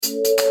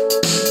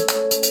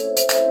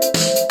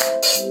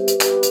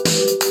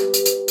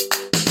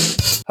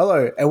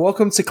Hello, and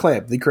welcome to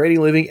Clamp, the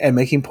Creating, Living, and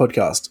Making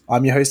podcast.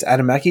 I'm your host,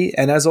 Adam Mackey,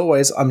 and as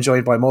always, I'm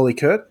joined by Molly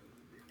Kurt.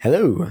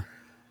 Hello.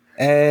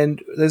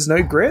 And there's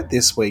no Grant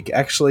this week.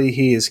 Actually,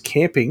 he is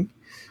camping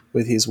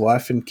with his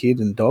wife and kid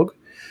and dog.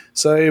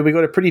 So we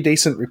got a pretty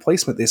decent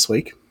replacement this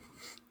week.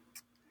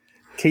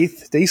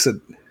 Keith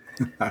Decent.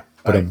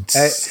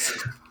 Hey,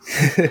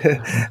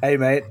 hey,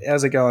 mate,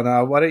 how's it going?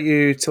 Why don't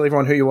you tell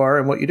everyone who you are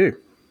and what you do?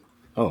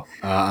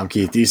 I'm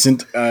Keith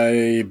Decent.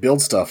 I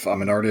build stuff.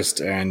 I'm an artist,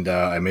 and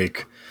I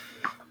make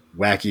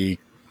wacky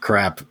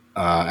crap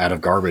out of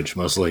garbage,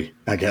 mostly,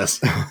 I guess.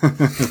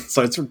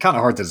 So it's kind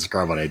of hard to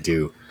describe what I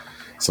do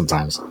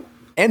sometimes.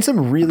 And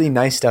some really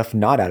nice stuff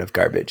not out of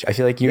garbage. I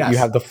feel like you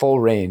have the full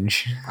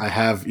range. I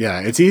have,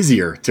 it's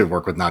easier to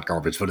work with not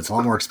garbage, but it's a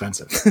lot more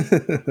expensive.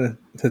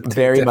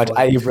 Very much.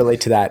 I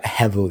relate to that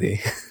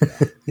heavily.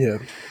 Yeah,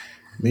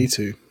 me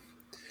too.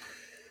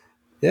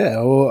 Yeah,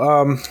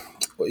 well,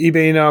 what have you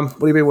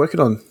been working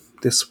on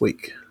this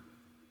week?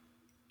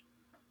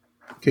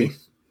 Okay.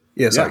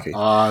 Yeah, sorry.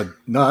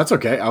 No, that's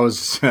okay. I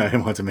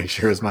wanted to make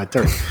sure it was my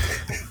turn.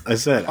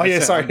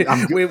 Sorry.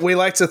 We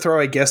like to throw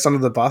a guest under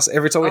the bus.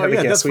 Every time we have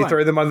a guest, we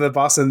throw them under the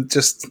bus and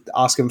just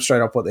ask them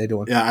straight up what they're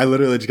doing. Yeah, I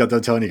literally just got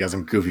done telling you guys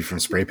I'm goofy from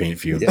spray paint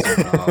fumes. Yeah.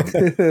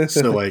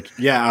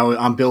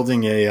 I'm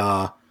building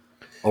a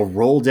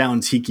roll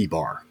down tiki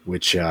bar,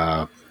 which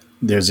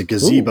there's a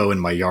gazebo in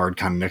my yard,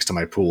 kind of next to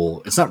my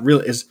pool. It's not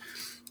really.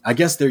 I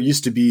guess there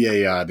used to be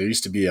a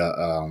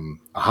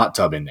hot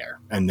tub in there,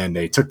 and then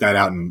they took that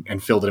out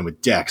and filled it in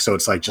with deck. So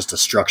it's like just a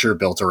structure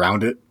built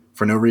around it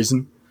for no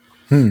reason.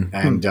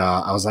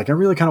 I was like, I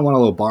really kind of want a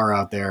little bar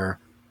out there.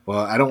 Well,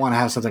 I don't want to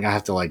have something I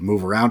have to like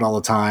move around all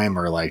the time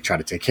or like try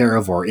to take care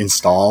of or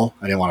install.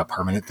 I didn't want a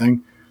permanent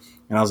thing.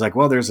 And I was like,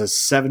 well, there's a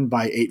 7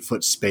 by 8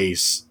 foot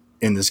space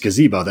in this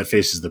gazebo that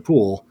faces the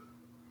pool.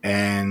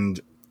 And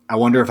I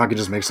wonder if I could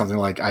just make something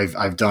like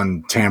I've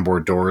done tambour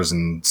doors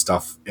and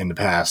stuff in the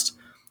past.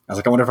 I was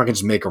like, I wonder if I could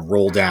just make a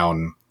roll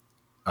down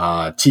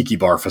tiki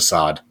bar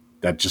facade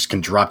that just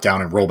can drop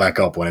down and roll back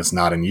up when it's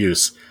not in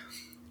use.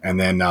 And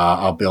then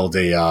I'll build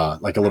a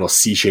little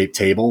C-shaped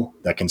table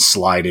that can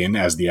slide in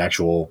as the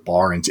actual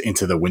bar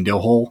into the window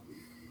hole.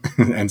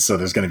 And so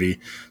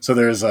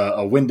there's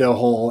a window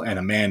hole and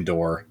a man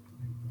door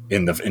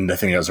in the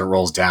thing as it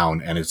rolls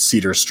down, and it's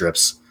cedar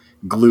strips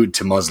glued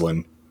to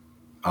muslin,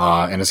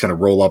 and it's going to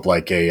roll up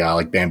like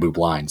bamboo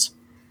blinds.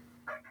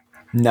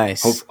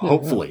 Nice.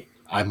 Hopefully.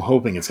 I'm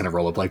hoping it's going to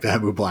roll up like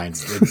bamboo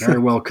blinds. It very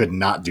well could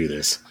not do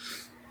this.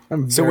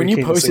 So when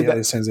you posted that,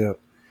 this turns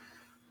out.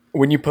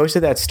 When you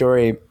posted that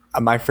story,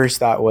 my first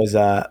thought was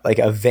like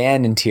a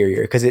van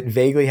interior, because it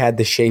vaguely had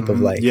the shape of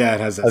like it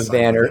has a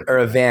van or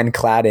a van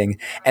cladding.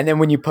 And then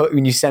when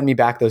you send me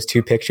back those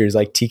two pictures,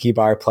 like tiki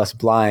bar plus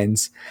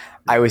blinds,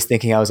 I was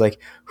like,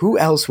 who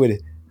else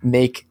would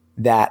make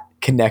that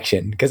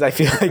connection? Because I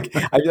feel like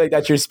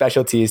that's your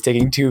specialty, is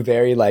taking two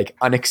very like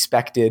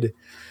unexpected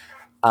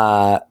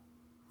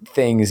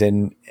things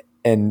and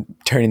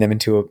turning them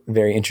into a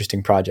very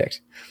interesting project.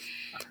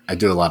 I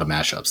do a lot of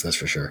mashups, that's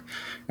for sure.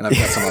 And I've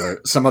got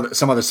some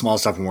other small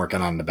stuff I'm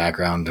working on in the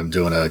background. I'm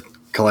doing a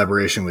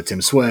collaboration with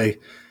Tim Sway.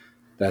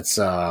 That's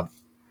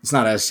it's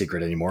not as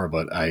secret anymore,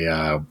 but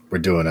we're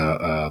doing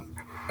a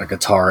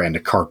guitar and a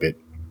carpet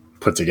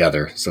put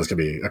together. So it's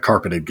gonna be a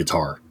carpeted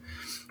guitar,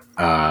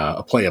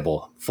 a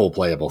full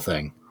playable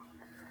thing.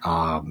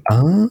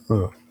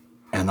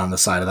 And on the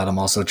side of that, I'm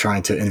also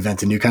trying to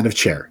invent a new kind of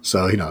chair.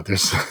 So,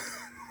 there's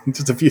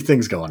just a few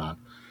things going on.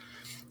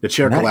 The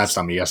chair collapsed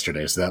on me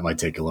yesterday, so that might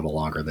take a little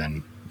longer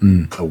than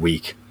a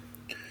week.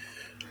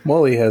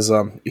 Molly has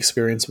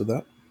experience with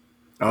that.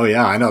 Oh,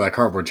 yeah. I know. That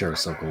cardboard chair is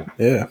so cool.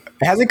 Yeah.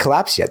 It hasn't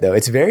collapsed yet, though.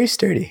 It's very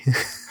sturdy.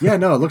 Yeah,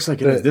 no, it looks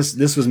like it is.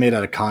 This was made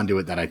out of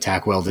conduit that I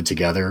tack welded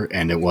together,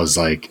 and it was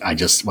like,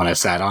 when I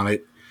sat on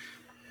it,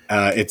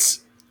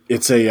 it's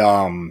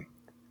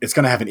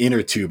going to have an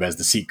inner tube as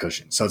the seat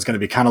cushion. So it's going to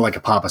be kind of like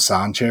a Papa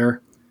San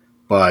chair,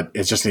 but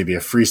it's just going to be a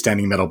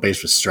freestanding metal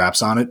base with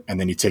straps on it. And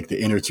then you take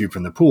the inner tube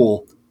from the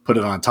pool, put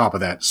it on top of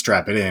that,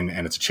 strap it in,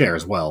 and it's a chair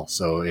as well.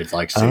 So it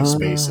like saves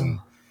space and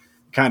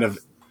kind of,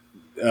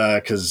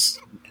 because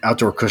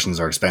outdoor cushions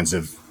are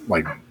expensive,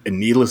 like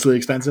needlessly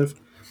expensive.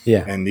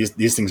 Yeah. And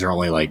these things are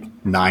only like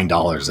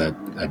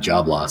 $9 at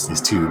Job Loss,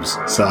 these tubes.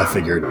 So I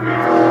figured,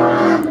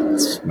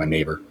 it's my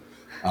neighbor.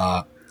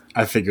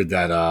 I figured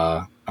that,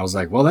 I was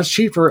like, well, that's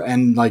cheaper.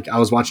 And like, I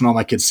was watching all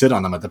my kids sit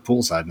on them at the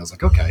poolside, and I was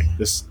like, okay,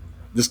 this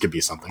could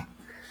be something.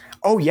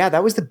 Oh yeah,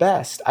 that was the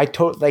best. I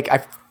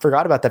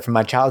forgot about that from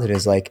my childhood.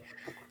 Is like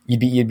you'd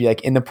be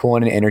like in the pool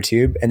in an inner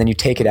tube, and then you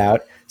take it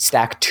out,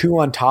 stack two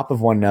on top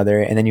of one another,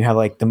 and then you have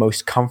like the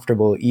most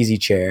comfortable easy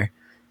chair.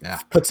 Yeah.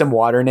 Put some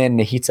water in it, and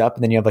it heats up,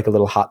 and then you have like a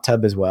little hot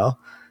tub as well.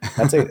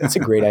 That's a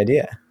great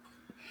idea.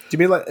 Do you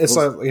mean like it's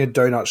like a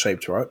donut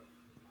shaped, right?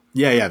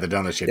 Yeah, the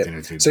donut shaped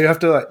inner tube. So you have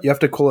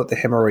to call it the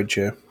hemorrhoid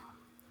chair.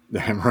 The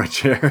hemorrhoid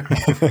chair.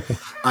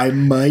 I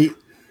might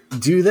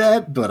do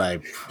that, but I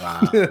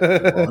probably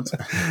won't.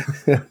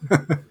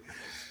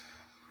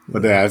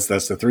 But yeah,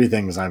 that's the three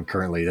things I'm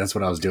currently. That's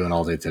what I was doing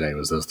all day today.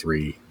 Was those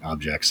three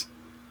objects.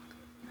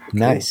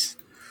 Nice.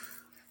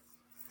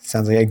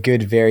 Sounds like a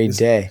good varied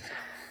day.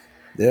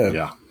 Yeah.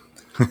 Yeah,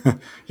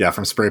 yeah.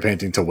 From spray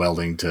painting to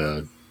welding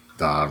to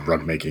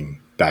rug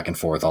making, back and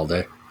forth all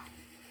day.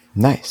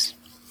 Nice.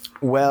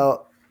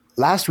 Well,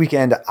 last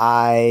weekend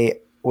I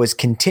was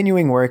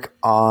continuing work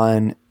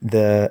on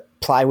the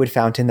plywood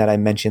fountain that I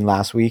mentioned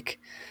last week.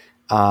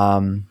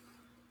 And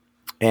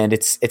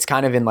it's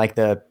kind of in like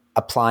the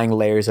applying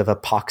layers of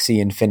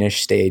epoxy and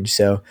finish stage.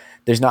 So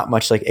there's not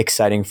much like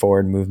exciting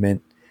forward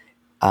movement.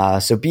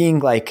 So being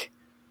like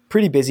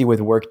pretty busy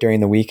with work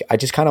during the week, I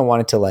just kind of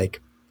wanted to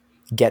like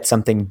get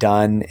something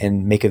done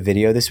and make a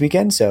video this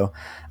weekend. So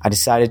I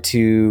decided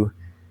to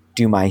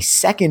do my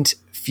second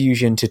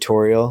Fusion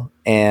tutorial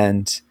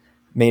and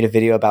made a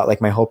video about like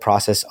my whole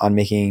process on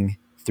making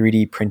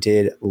 3D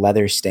printed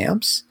leather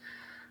stamps,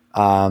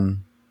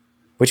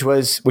 which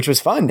was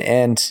fun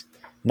and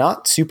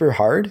not super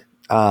hard.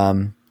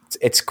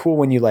 It's cool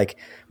when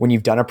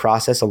you've done a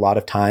process a lot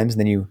of times and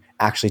then you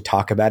actually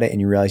talk about it and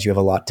you realize you have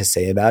a lot to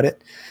say about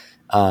it.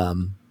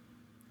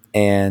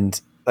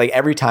 And like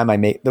every time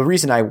the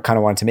reason I kind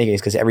of wanted to make it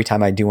is because every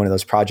time I do one of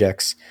those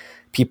projects,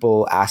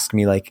 people ask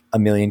me like a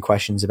million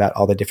questions about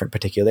all the different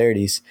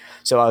particularities.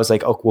 So I was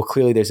like, oh, well,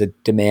 clearly there's a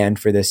demand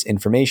for this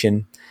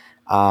information.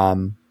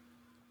 And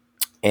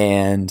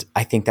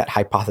I think that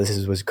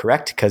hypothesis was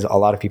correct because a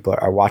lot of people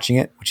are watching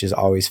it, which is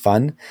always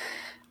fun.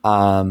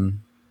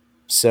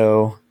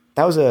 So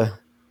that was a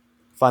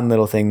fun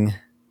little thing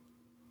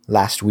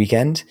last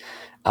weekend.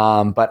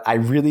 But I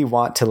really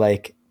want to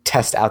like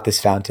test out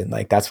this fountain.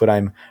 Like that's what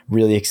I'm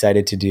really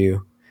excited to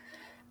do.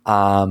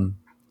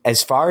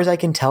 As far as I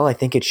can tell, I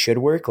think it should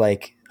work.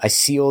 Like I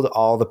sealed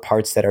all the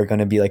parts that are going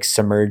to be like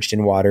submerged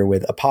in water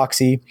with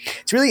epoxy.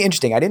 It's really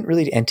interesting. I didn't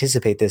really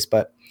anticipate this,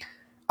 but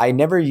I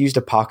never used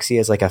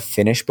epoxy as like a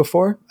finish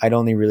before. I'd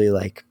only really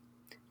like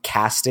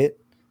cast it,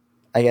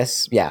 I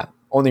guess. Yeah.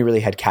 Only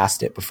really had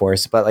cast it before.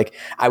 But like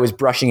I was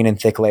brushing it in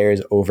thick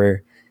layers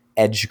over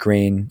edge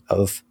grain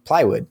of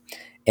plywood,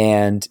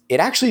 and it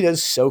actually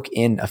does soak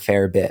in a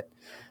fair bit.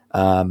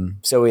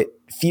 So it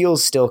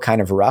feels still kind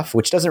of rough,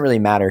 which doesn't really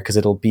matter because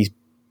it'll be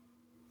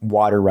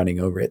water running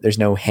over it. There's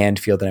no hand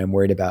feel that I'm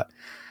worried about.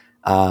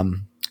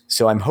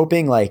 So I'm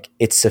hoping like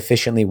it's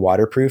sufficiently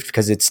waterproof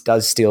because it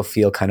does still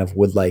feel kind of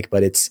wood-like,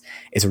 but it's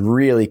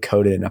really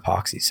coated in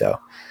epoxy. So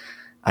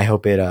I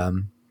hope it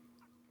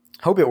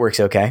works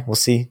okay. We'll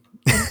see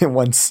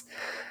once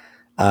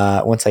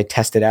I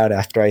test it out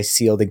after I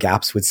seal the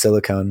gaps with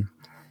silicone.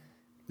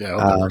 Yeah,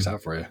 I hope that works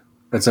out for you.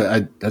 That's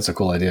a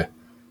cool idea.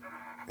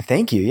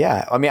 Thank you.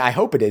 Yeah. I mean, I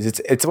hope it is.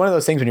 It's one of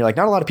those things when you're like,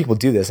 not a lot of people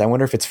do this. I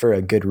wonder if it's for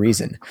a good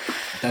reason.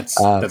 That's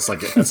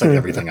like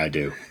everything I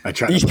do. I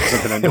try to do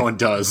something that no one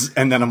does,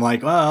 and then I'm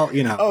like, well,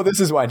 you know. Oh,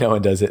 this is why no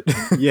one does it.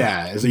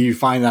 Yeah. So you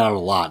find that out a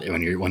lot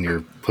when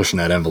you're pushing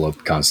that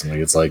envelope constantly.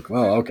 It's like,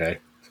 well, okay.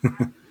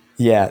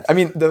 Yeah. I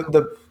mean,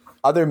 the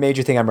other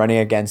major thing I'm running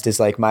against is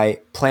like my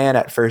plan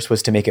at first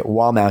was to make it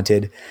wall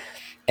mounted.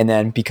 And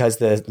then because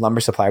the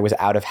lumber supply was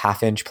out of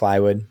 1/2 inch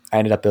plywood, I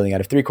ended up building out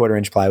of 3/4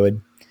 inch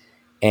plywood.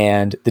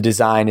 And the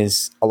design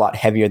is a lot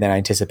heavier than I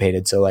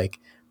anticipated. So like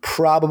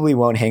probably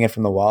won't hang it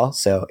from the wall.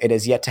 So it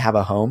has yet to have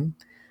a home,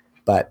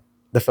 but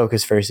the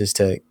focus first is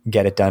to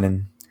get it done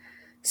and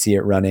see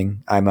it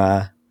running. I'm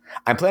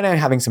planning on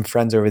having some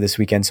friends over this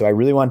weekend. So I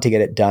really want to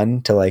get it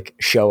done to like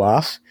show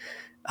off.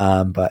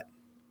 But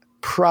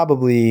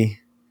probably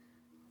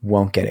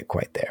won't get it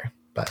quite there,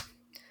 but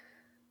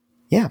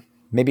yeah,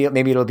 maybe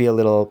it'll be a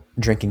little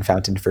drinking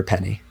fountain for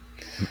Penny.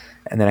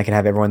 And then I can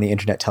have everyone on the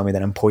internet tell me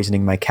that I'm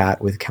poisoning my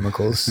cat with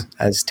chemicals,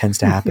 as tends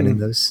to happen in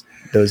those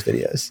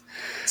videos.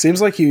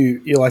 Seems like you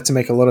like to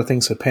make a lot of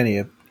things for Penny.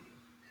 A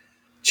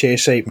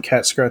chair-shaped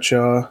cat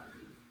scratcher,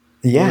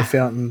 water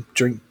fountain,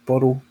 drink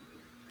bottle.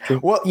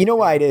 Well, you know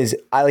why it is?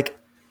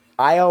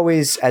 I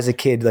always, as a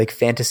kid, like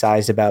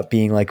fantasized about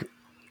being like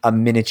a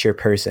miniature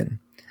person,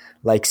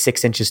 like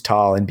 6 inches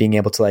tall, and being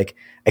able to like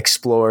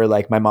explore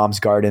like my mom's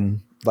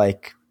garden,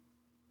 like,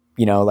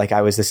 you know, like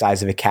I was the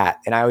size of a cat.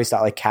 And I always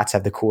thought like cats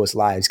have the coolest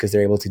lives because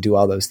they're able to do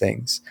all those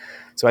things.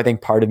 So I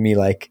think part of me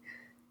like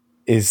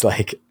is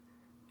like,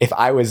 if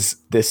I was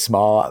this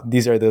small,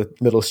 these are the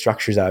little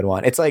structures I would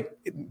want. It's like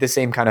the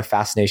same kind of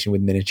fascination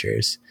with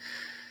miniatures.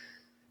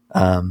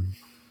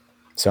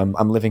 So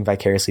I'm living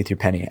vicariously through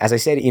Penny. As I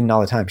say to Eden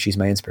all the time, she's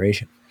my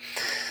inspiration.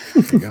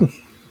 There you go.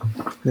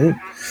 Yeah.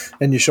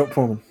 And you shop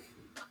for them.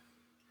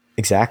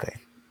 Exactly.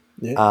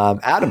 Yeah.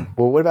 Adam,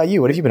 well, what about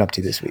you? What have you been up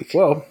to this week?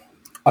 Well,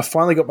 I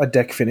finally got my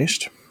deck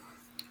finished.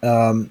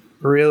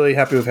 Really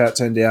happy with how it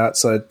turned out.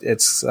 So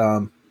it's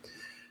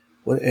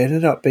what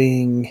ended up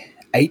being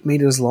 8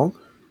 meters long,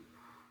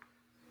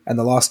 and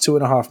the last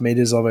 2.5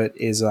 meters of it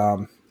is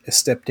a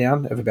step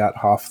down of about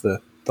half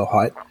the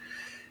height.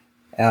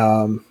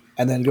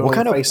 And then what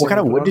kind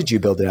of wood did you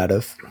build it out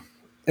of?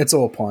 It's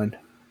all pine.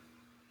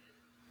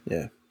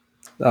 Yeah,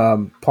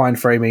 pine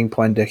framing,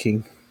 pine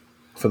decking,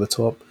 for the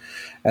top.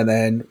 And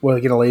then we're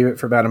going to leave it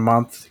for about a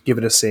month, give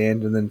it a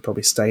sand, and then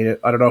probably stain it.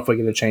 I don't know if we're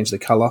going to change the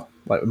color.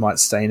 Like we might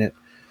stain it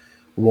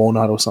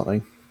walnut or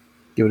something,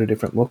 give it a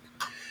different look.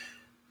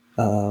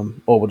 Or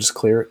we'll just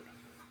clear it.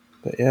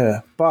 But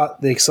yeah.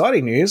 But the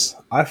exciting news,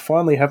 I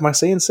finally have my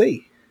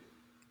CNC.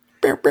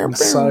 I'm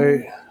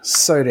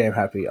so damn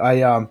happy. I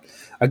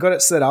got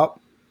it set up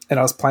and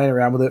I was playing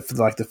around with it for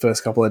like the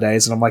first couple of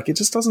days, and I'm like, it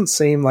just doesn't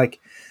seem like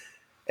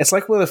it's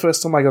like the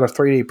first time I got a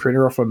 3D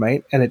printer off a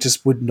mate and it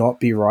just would not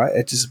be right.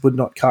 It just would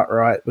not cut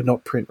right, would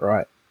not print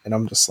right. And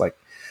I'm just like,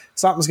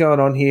 something's going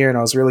on here, and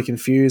I was really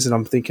confused, and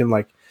I'm thinking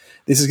like,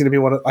 this is going to be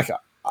one of like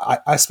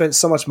I spent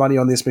so much money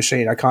on this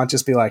machine. I can't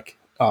just be like,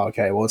 oh,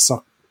 okay, well, it's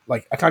not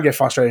like I can't get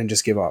frustrated and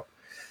just give up.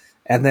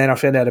 And then I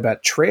found out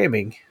about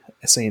tramming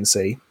a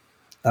CNC,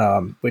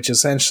 which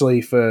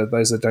essentially, for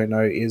those that don't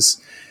know,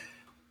 is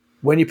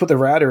when you put the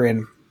router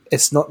in,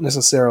 it's not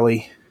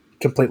necessarily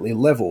completely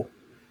level.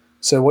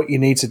 So what you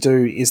need to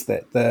do is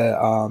that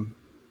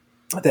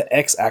the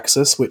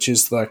x-axis, which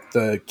is like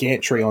the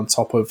gantry on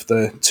top of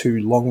the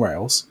two long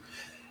rails,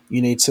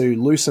 you need to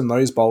loosen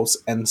those bolts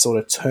and sort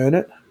of turn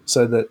it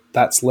so that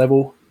that's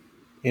level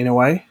in a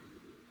way,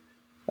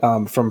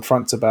 from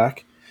front to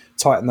back.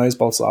 Tighten those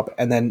bolts up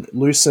and then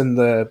loosen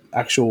the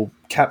actual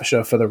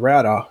capture for the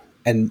router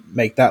and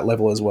make that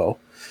level as well.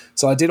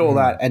 So I did all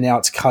that, and now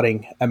it's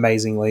cutting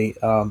amazingly.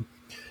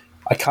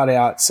 I cut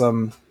out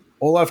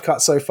all I've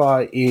cut so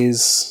far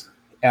is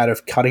out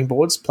of cutting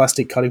boards,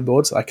 plastic cutting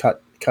boards. I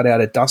cut out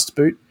a dust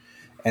boot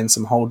and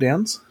some hold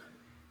downs.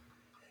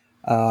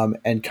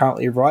 And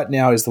currently right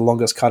now is the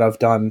longest cut I've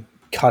done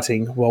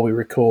cutting while we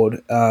record.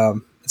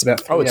 It's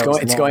about 3 hours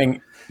it's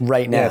going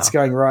right now. Yeah, it's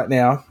going right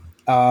now.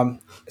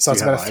 So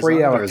it's about a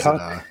 3-hour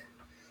cut.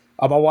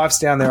 My wife's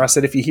down there. I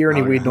said, if you hear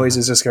any weird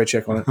noises, just go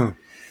check on it.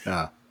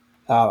 Yeah.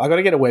 I got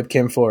to get a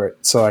webcam for it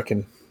so I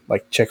can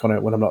like check on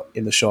it when I'm not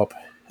in the shop.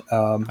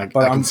 I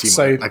can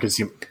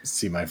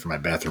see mine from my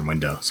bathroom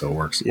window, so it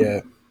works.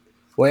 Yeah.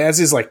 Well, ours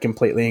is like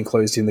completely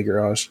enclosed in the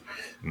garage,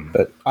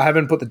 but I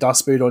haven't put the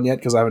dust boot on yet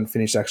because I haven't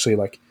finished actually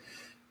like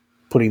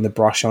putting the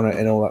brush on it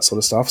and all that sort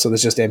of stuff. So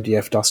there's just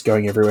MDF dust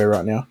going everywhere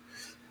right now.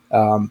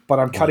 But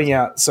I'm cutting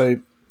out.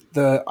 So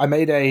I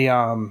made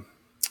a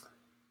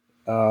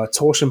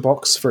torsion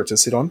box for it to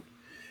sit on,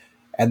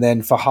 and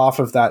then for half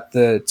of that,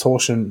 the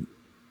torsion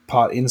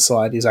part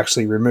inside is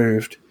actually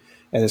removed,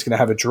 and it's going to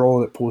have a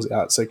drawer that pulls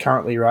out. So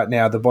currently, right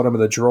now, the bottom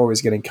of the drawer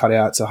is getting cut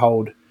out to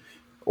hold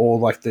all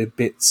like the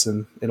bits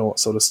and all that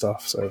sort of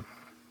stuff. So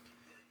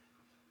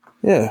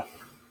yeah,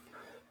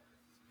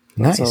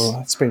 nice. So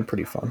it's been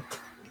pretty fun.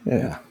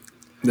 Yeah.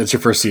 That's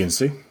your first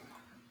CNC?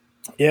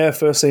 Yeah,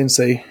 first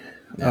CNC.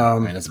 Yeah,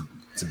 man, it's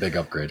a big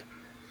upgrade.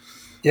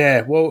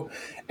 Yeah, well,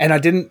 and I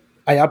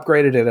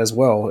upgraded it as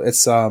well.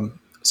 It's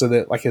so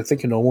that like I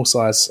think a normal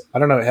size, I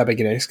don't know how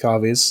big an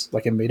X-Carve is,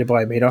 like a meter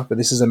by a meter, but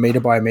this is a meter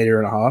by a meter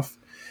and a half.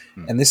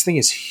 And this thing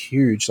is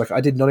huge. Like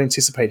I did not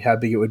anticipate how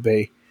big it would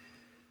be.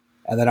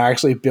 And then I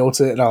actually built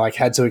it, and I like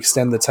had to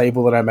extend the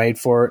table that I made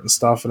for it and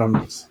stuff. And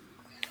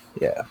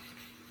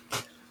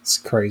it's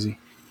crazy.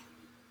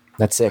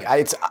 That's sick.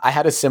 I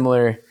had a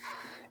similar.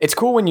 It's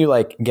cool when you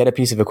like get a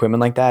piece of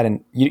equipment like that,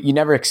 and you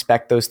never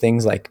expect those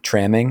things like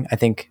tramming, I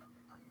think,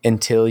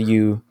 until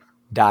you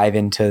dive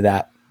into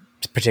that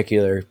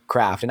particular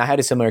craft. And I had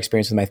a similar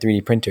experience with my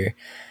 3D printer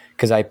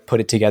because I put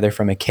it together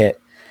from a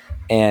kit,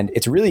 and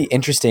it's really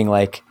interesting,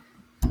 like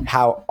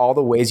how all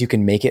the ways you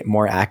can make it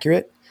more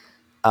accurate.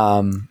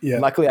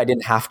 Luckily I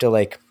didn't have to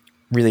like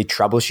really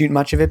troubleshoot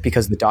much of it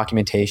because the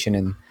documentation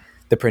and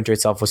the printer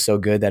itself was so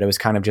good that it was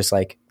kind of just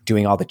like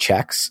doing all the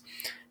checks.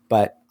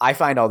 But I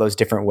find all those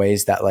different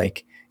ways that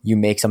like you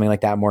make something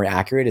like that more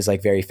accurate is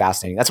like very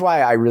fascinating. That's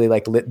why I really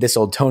like This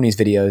Old Tony's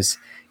videos,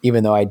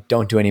 even though I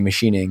don't do any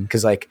machining,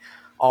 because like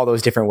all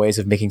those different ways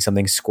of making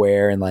something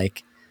square and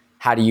like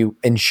how do you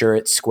ensure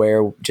it's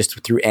square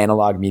just through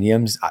analog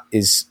mediums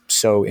is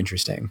so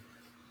interesting.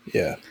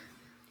 Yeah.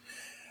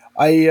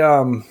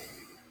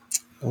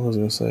 What was I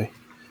going to say?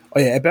 Oh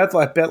yeah, about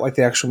like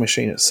the actual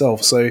machine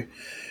itself. So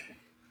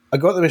I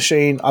got the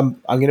machine.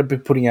 I'm going to be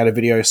putting out a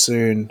video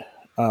soon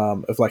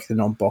of like the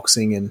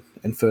unboxing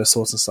and first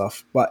sorts and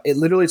stuff. But it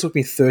literally took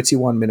me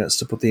 31 minutes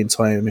to put the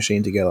entire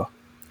machine together.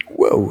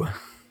 Whoa.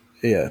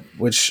 Yeah,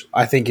 which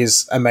I think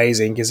is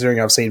amazing considering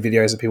I've seen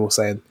videos of people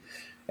saying,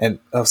 and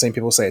I've seen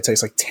people say it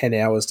takes like 10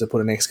 hours to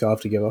put an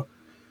X-Carve together.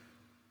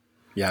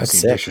 Yeah, I've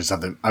seen pictures of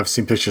them. I've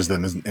seen pictures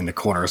of them in the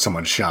corner of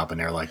someone's shop, and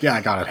they're like, "Yeah,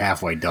 I got it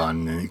halfway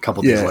done." And a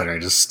couple days later, I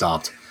just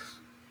stopped.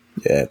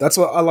 Yeah, that's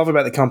what I love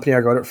about the company I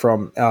got it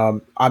from.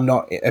 I'm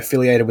not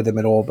affiliated with them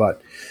at all,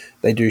 but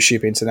they do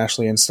ship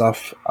internationally and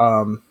stuff.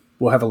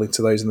 We'll have a link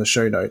to those in the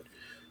show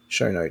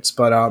notes.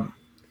 But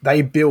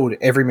they build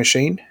every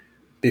machine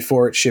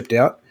before it's shipped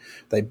out.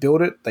 They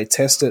build it, they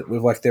test it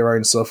with like their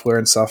own software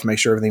and stuff, make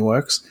sure everything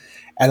works,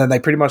 and then they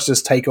pretty much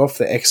just take off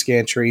the X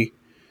gantry.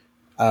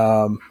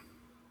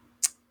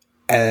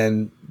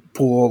 And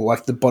pull all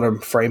like the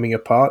bottom framing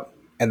apart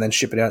and then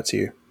ship it out to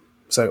you.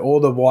 So all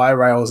the wire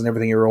rails and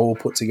everything are all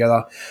put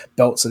together.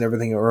 Belts and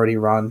everything are already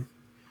run.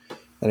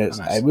 and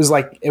nice. it was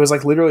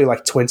like literally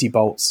like 20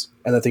 bolts,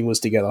 and the thing was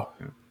together.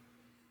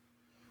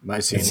 My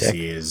CNC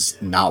is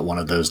not one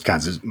of those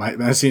kinds of. My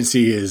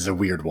CNC is a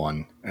weird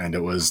one, and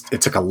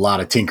it took a lot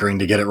of tinkering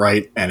to get it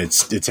right, and it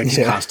takes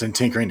constant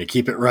tinkering to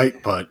keep it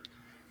right. But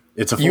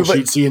it's a full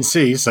sheet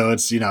CNC, so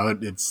it's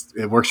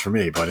it works for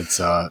me. But it's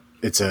the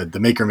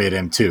MakerMate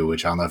M2,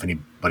 which I don't know if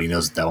anybody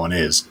knows what that one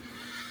is.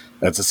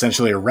 That's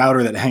essentially a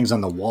router that hangs on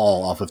the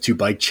wall off of 2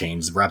 bike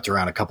chains wrapped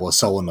around a couple of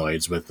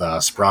solenoids with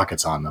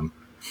sprockets on them.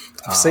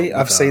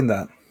 I've seen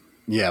that.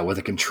 Yeah, with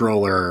a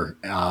controller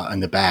in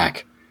the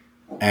back.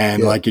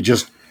 And like it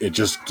just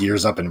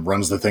gears up and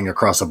runs the thing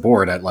across a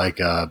board at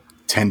like a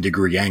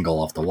 10-degree angle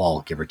off the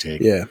wall, give or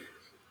take. Yeah,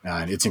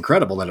 and it's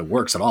incredible that it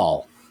works at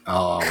all.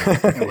 And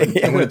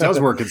when it does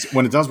work,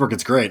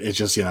 it's great. It's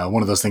just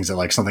one of those things that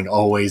like something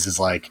always is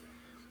like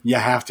you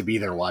have to be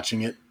there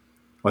watching it.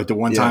 Like the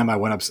one time I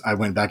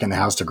went back in the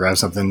house to grab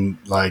something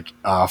like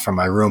from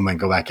my room and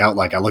go back out.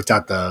 Like I looked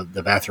out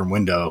the bathroom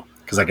window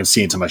because I could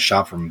see into my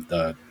shop from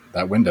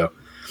that window,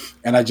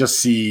 and I just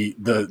see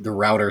the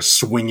router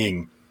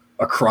swinging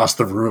across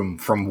the room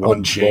from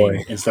one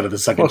chain instead of the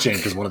second chain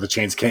because one of the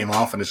chains came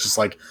off, and it's just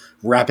like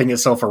wrapping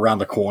itself around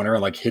the corner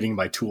and like hitting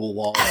my tool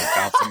wall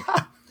and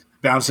like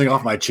bouncing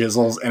off my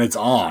chisels, and it's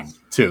on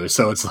too.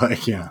 So it's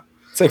like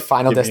it's like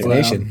Final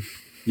Destination.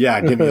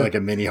 Give me like a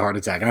mini heart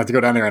attack, and I have to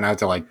go down there and I have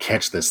to like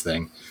catch this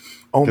thing.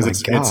 Oh my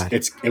god!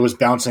 It was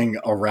bouncing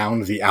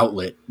around the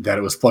outlet that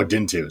it was plugged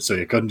into, so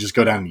you couldn't just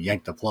go down and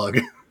yank the plug.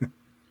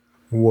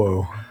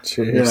 Whoa!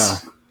 Jeez.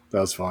 Yeah, that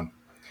was fun.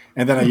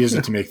 And then I used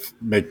it to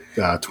make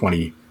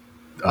 20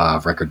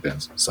 record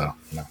bins. So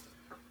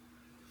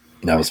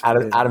that was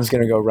Adam's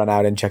gonna go run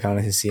out and check on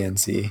his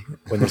CNC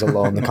when there's a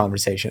lull in the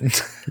conversation.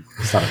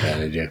 It's not a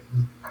bad idea.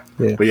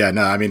 Yeah. But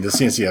the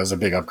CNC was a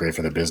big upgrade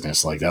for the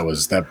business. Like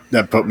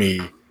that put me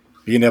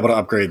being able to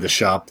upgrade the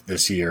shop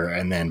this year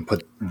and then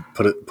put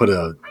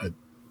a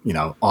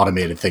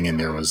automated thing in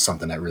there was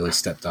something that really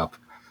stepped up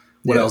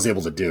what I was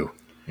able to do.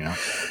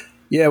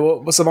 Yeah.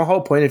 Well, so my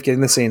whole point of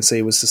getting the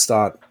CNC was to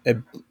start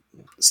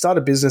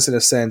a business in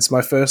a sense.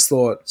 My first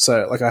thought,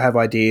 so like I have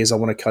ideas, I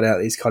want to cut out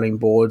these cutting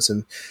boards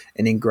and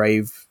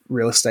engrave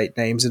real estate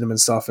names in them and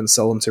stuff and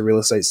sell them to real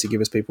estates to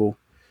give us people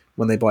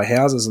when they buy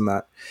houses and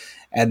that.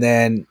 And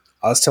then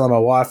I was telling my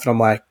wife, and I'm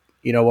like,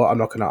 you know what, I'm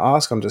not going to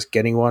ask, I'm just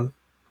getting one.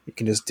 You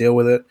can just deal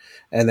with it.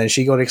 And then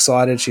she got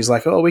excited. She's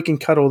like, oh, we can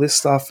cut all this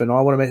stuff and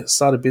I want to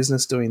start a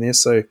business doing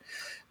this. So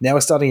now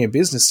we're starting a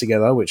business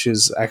together, which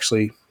is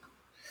actually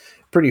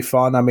pretty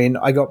fun. I mean,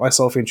 I got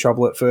myself in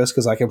trouble at first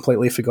because I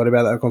completely forgot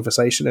about that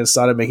conversation and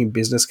started making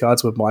business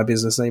cards with my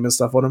business name and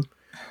stuff on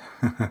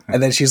them.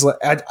 And then she's like,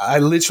 I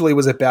literally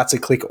was about to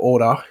click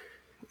order,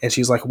 and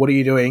she's like, what are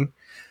you doing?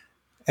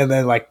 And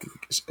then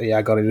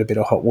I got in a bit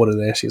of hot water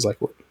there. She's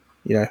like, well,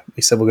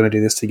 we said we're going to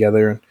do this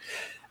together.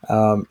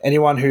 And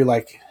anyone who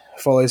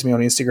follows me on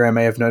Instagram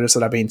may have noticed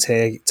that I've been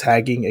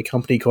tagging a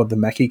company called the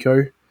Mackie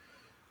Co.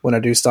 when I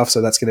do stuff.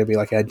 So that's going to be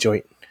like our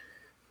joint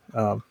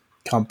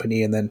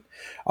company, and then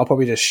I'll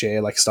probably just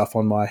share stuff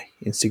on my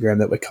Instagram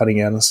that we're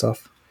cutting out and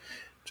stuff,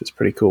 which is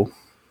pretty cool.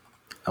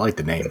 I like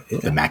the name,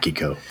 the Mackie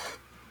Co.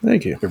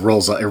 Thank you. It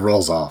rolls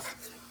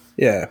off.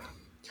 Yeah.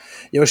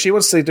 Well, she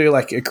wants to do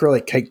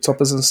acrylic cake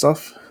toppers and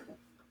stuff,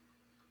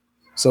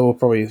 so we'll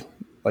probably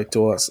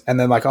do all that. And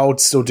then I'll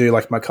still do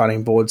my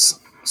cutting boards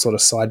sort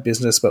of side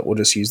business, but we'll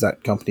just use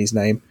that company's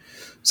name.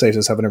 Saves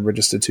us having to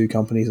register 2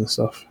 companies and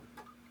stuff.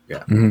 Yeah.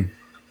 Mm-hmm.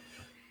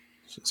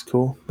 Which is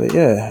cool. But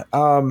yeah.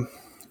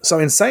 So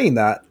in saying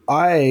that,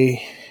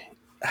 I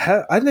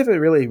never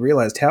really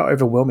realized how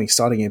overwhelming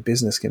starting a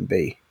business can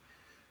be.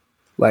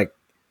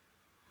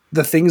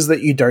 The things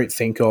that you don't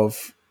think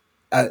of,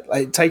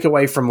 take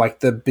away from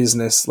the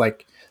business,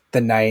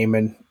 the name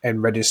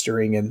and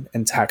registering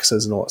and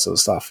taxes and all that sort of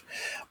stuff.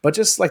 But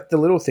just the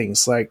little things,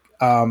 so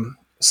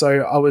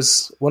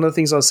one of the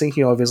things I was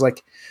thinking of is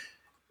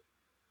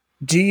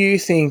do you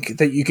think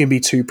that you can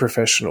be too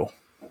professional?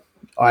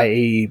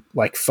 i.e.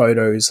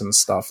 photos and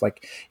stuff.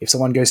 If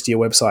someone goes to your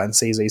website and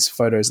sees these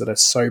photos that are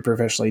so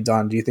professionally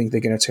done, do you think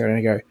they're going to turn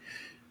and go,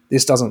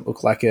 this doesn't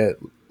look like a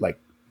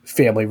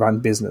family run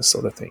business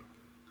sort of thing?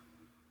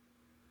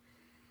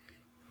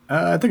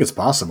 I think it's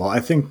possible. I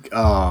think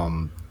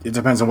it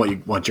depends on what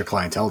you want your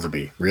clientele to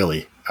be,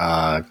 really.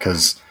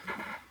 Because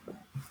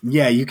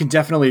you can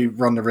definitely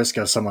run the risk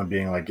of someone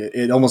being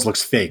it almost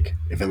looks fake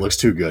if it looks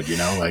too good,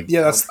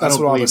 that's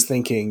what I was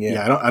thinking.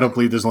 I don't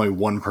believe there's only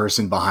one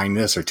person behind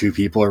this or 2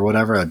 people or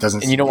whatever. That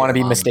doesn't. And you don't want to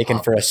be mistaken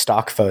for a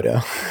stock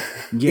photo.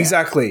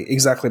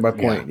 Exactly my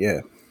point. Yeah.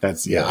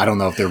 That's I don't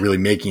know if they're really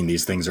making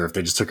these things or if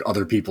they just took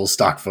other people's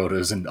stock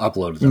photos and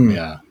uploaded them.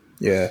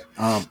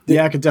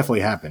 It could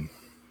definitely happen.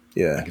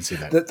 Yeah, I can see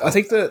that. I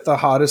think the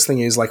hardest thing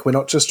is we're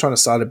not just trying to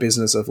start a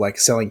business of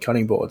selling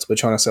cutting boards. We're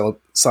trying to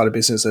start a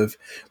business of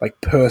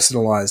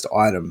personalized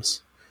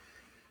items,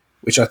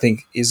 which I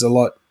think is a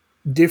lot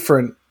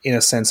different in a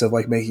sense of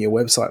making a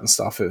website and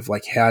stuff. Of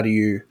how do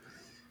you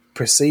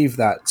perceive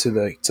that to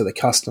the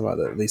customer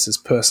that this is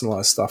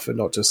personalized stuff and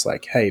not just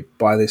hey,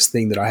 buy this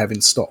thing that I have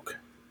in stock.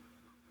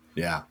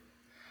 Yeah,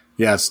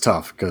 Yeah, it's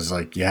tough because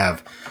like you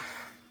have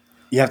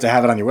to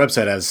have it on your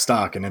website as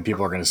stock, and then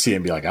people are going to see it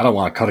and be like, I don't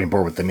want a cutting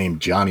board with the name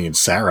Johnny and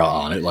Sarah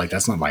on it. Like,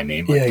 that's not my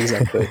name. Like, Yeah,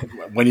 exactly.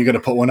 when are you going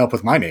to put one up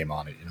with my name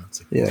on it? You know,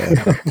 it's like,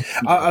 Yeah.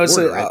 I was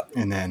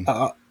and then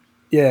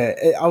yeah,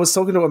 I was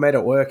talking to a mate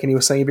at work, and he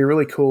was saying it'd be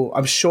really cool.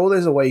 I'm sure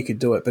there's a way you could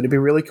do it, but it'd be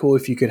really cool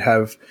if you could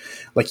have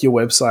like your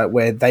website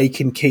where they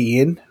can key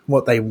in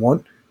what they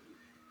want,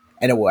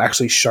 and it will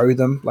actually show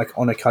them like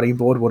on a cutting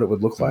board what it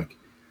would look like.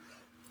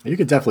 you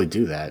could definitely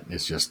do that.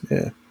 It's just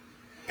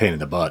pain in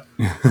the butt.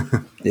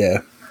 Yeah.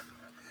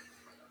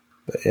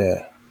 But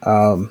yeah.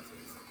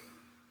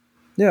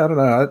 Yeah, I don't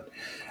know.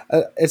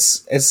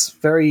 It's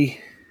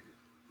very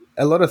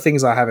a lot of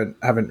things I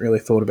haven't really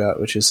thought about,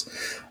 which is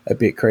a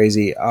bit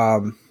crazy.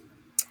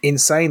 In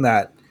saying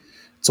that,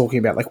 talking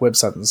about like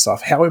websites and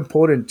stuff, how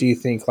important do you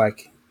think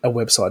like a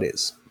website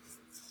is?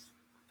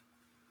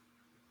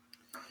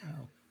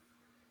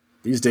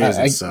 These days,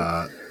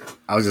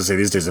 I was going to say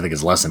these days I think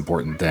it's less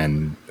important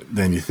than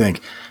you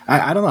think.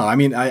 I don't know. I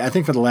mean, I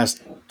think for the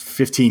last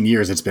 15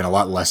 years it's been a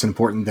lot less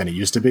important than it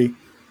used to be.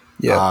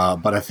 Yeah.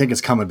 But I think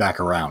it's coming back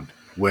around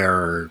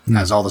where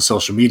as all the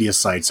social media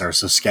sites are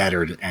so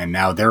scattered and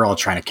now they're all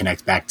trying to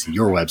connect back to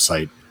your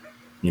website,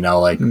 you know,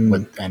 like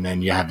and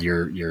then you have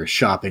your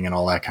shopping and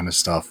all that kind of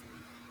stuff.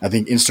 I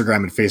think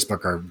Instagram and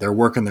Facebook they're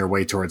working their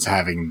way towards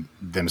having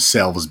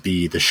themselves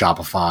be the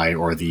Shopify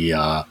or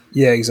the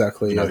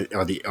exactly. know,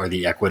 or the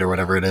Ecwid or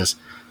whatever it is.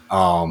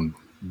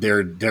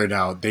 They're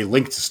now they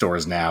link to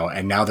stores now,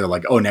 and now they're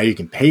like, oh, now you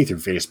can pay through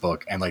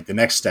Facebook, and like the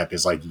next step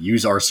is like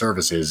use our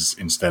services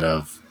instead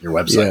of your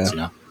websites. You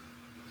know,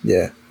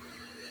 yeah.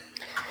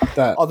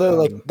 Although,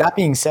 like that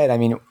being said, I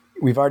mean,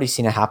 we've already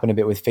seen it happen a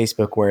bit with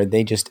Facebook, where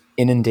they just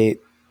inundate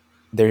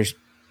their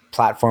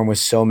platform with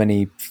so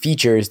many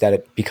features that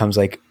it becomes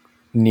like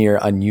near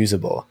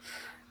unusable.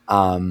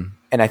 And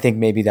I think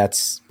maybe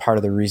that's part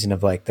of the reason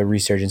of like the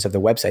resurgence of the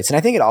websites. And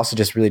I think it also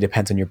just really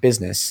depends on your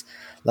business.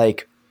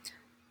 Like,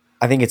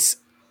 I think it's,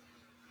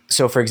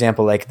 so for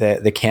example, like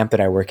the camp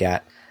that I work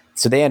at,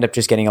 so they end up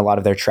just getting a lot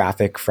of their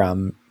traffic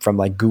from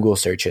like Google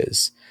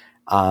searches.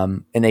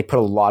 And they put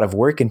a lot of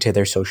work into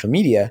their social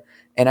media,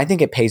 and I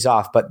think it pays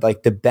off, but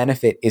like the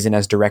benefit isn't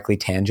as directly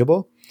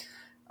tangible.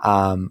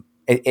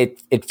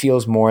 It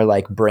feels more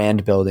like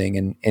brand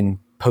building and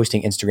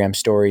posting Instagram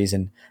stories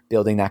and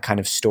building that kind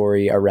of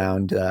story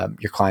around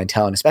your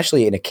clientele. And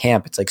especially in a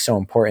camp, it's like so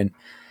important,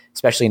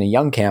 especially in a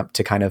young camp,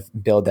 to kind of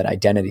build that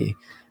identity.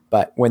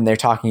 But when they're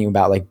talking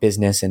about like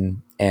business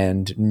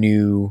and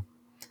new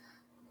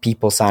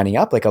people signing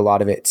up, like a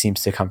lot of it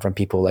seems to come from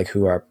people like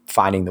who are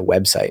finding the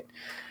website.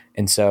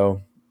 And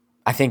so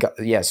I think,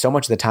 so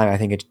much of the time, I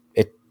think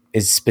it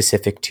is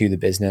specific to the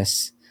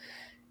business.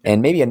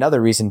 And maybe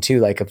another reason too,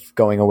 like of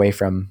going away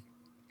from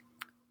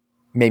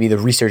maybe the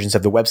resurgence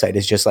of the website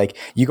is just like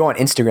you go on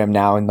Instagram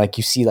now and like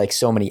you see like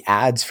so many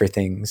ads for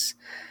things.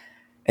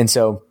 And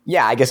so,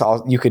 I guess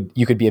you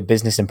could be a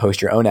business and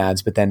post your own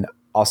ads, but then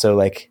also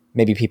like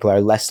maybe people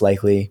are less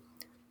likely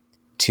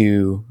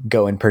to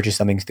go and purchase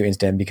something through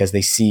Instagram because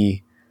they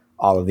see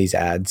all of these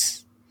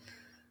ads.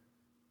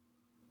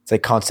 It's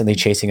like constantly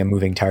chasing a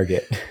moving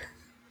target.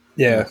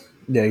 Yeah,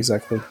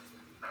 exactly.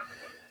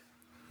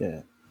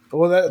 Yeah.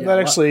 Well, that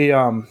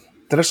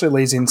actually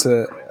leads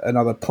into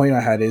another point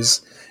I had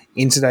is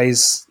in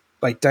today's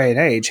like day and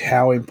age,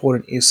 how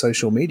important is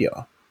social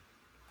media?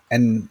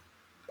 And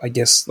I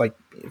guess like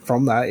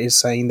from that is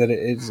saying that it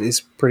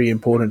is pretty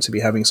important to be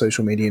having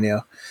social media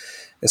now,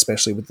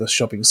 especially with the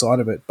shopping side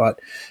of it. But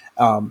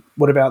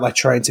what about like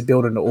trying to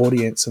build an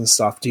audience and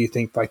stuff? Do you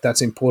think like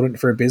that's important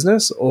for a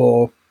business,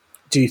 or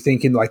do you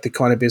think in like the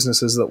kind of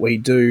businesses that we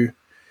do,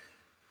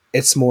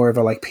 it's more of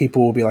a like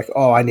people will be like,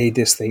 oh, I need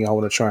this thing, I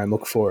want to try and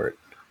look for it?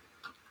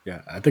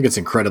 Yeah, I think it's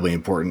incredibly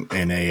important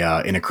in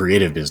a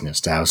creative business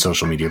to have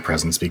social media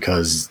presence,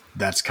 because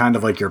that's kind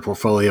of like your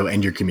portfolio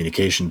and your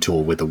communication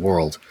tool with the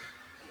world.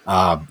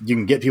 You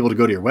can get people to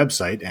go to your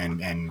website,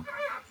 and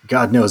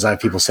God knows I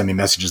have people send me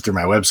messages through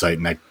my website,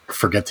 and I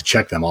forget to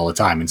check them all the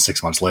time. And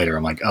 6 months later,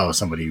 I'm like, oh,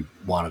 somebody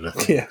wanted a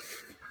thing. Yeah.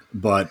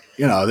 But,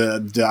 you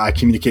know, I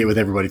communicate with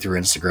everybody through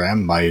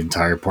Instagram. My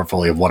entire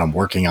portfolio of what I'm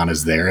working on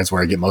is there. It's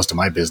where I get most of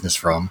my business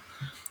from.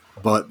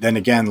 But then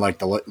again, like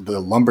the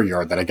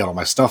lumberyard that I got all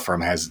my stuff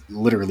from has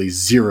literally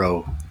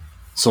zero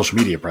social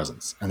media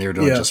presence, and they're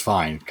doing just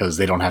fine because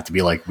they don't have to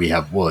be like, we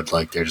have wood.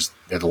 Like they're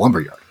the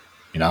lumberyard,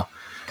 you know.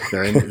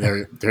 They're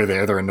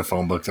there. They're in the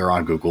phone book. They're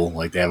on Google.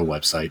 Like they have a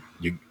website.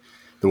 The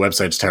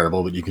website's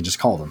terrible, but you can just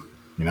call them.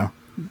 You know.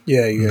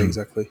 Yeah,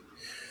 exactly.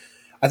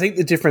 I think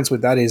the difference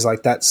with that is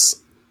like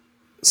that's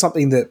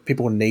something that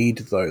people need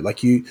though.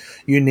 Like you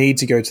need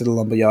to go to the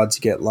lumberyard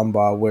to get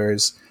lumber,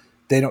 whereas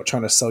they're not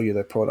trying to sell you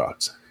their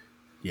product.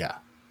 Yeah.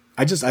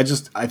 I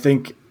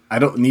think I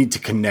don't need to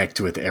connect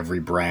with every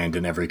brand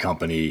and every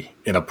company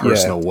in a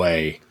personal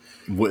way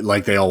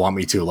like they all want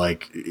me to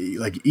like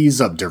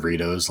ease up,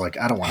 Doritos. Like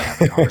I don't want to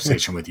have a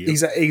conversation with you.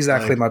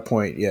 Exactly like, my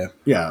point. Yeah.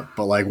 Yeah,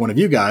 but like one of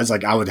you guys,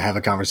 like I would have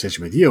a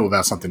conversation with you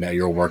about something that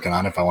you're working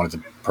on. If I wanted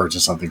to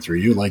purchase something through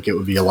you, like it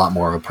would be a lot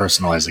more of a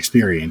personalized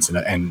experience,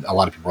 and a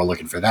lot of people are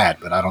looking for that.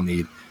 But I don't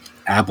need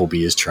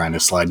Applebee's trying to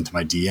slide into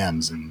my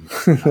DMs and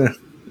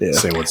Yeah.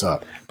 say what's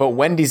up. But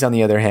Wendy's, on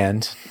the other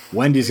hand,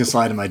 Wendy's can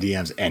slide in my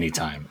DMs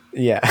anytime.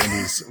 yeah,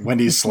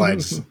 Wendy's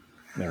slides.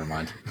 Never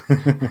mind.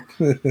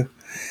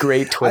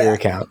 great Twitter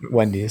account,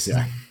 Wendy's.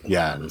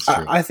 Yeah, that's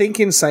true. I think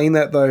in saying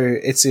that though,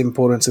 it's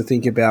important to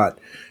think about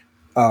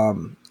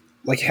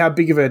like how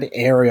big of an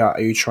area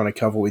are you trying to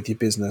cover with your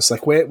business?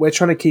 Like we're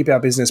trying to keep our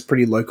business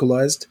pretty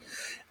localized.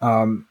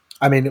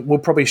 I mean, we'll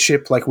probably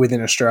ship like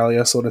within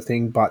Australia sort of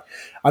thing, but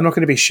I'm not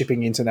going to be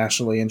shipping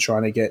internationally and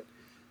trying to get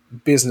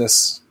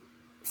business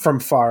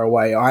from far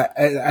away.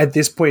 At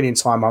this point in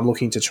time, I'm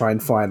looking to try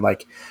and find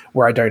like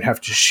where I don't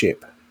have to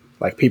ship.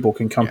 Like people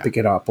can come pick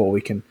it up, or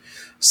we can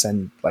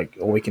send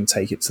or we can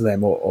take it to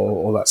them, or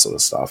all that sort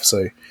of stuff.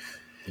 So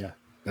yeah,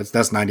 that's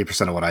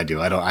 90% of what I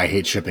do. I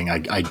hate shipping.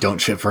 I don't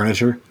ship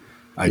furniture.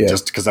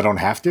 Just because I don't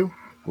have to.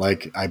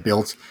 Like I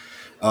built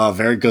a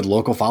very good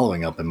local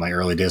following up in my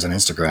early days on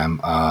Instagram,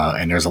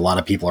 and there's a lot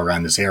of people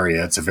around this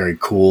area. It's a very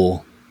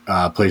cool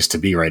place to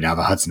be right now,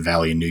 the Hudson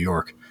Valley in New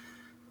York,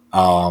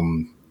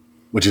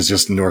 which is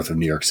just north of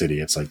New York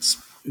City. It's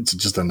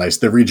just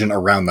the region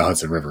around the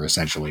Hudson River,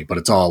 essentially. But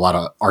it's all a lot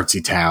of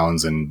artsy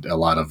towns and a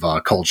lot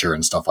of culture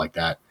and stuff like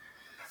that.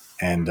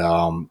 And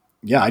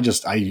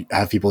I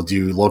have people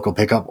do local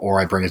pickup,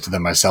 or I bring it to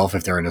them myself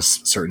if they're in a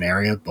certain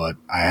area. But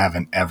I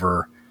haven't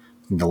ever.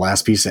 The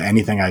last piece of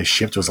anything I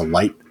shipped was a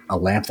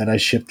lamp that I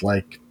shipped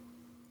like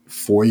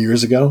 4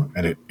 years ago,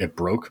 and it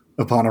broke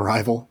upon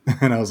arrival.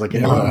 And I was like,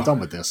 I'm done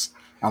with this.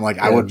 I'm like,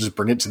 I would just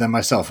bring it to them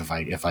myself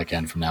if I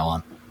can from now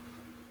on.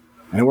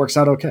 And it works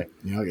out okay.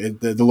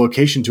 The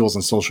location tools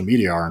on social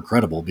media are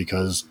incredible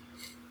because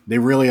they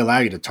really allow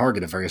you to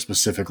target a very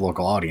specific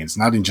local audience,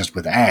 not in just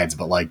with ads,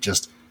 but like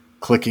just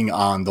clicking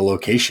on the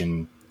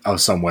location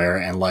of somewhere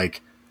and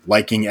like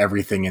liking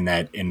everything in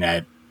that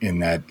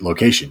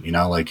location.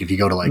 Like if you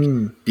go to like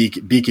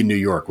Beacon, New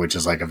York, which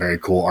is like a very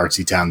cool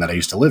artsy town that I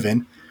used to live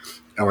in,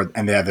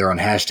 and they have their own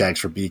hashtags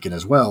for Beacon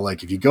as well.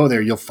 Like if you go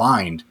there, you'll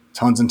find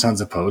tons and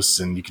tons of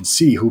posts, and you can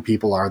see who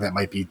people are that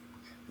might be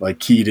like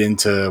keyed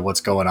into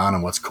what's going on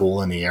and what's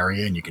cool in the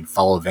area, and you can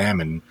follow them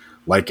and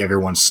like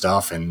everyone's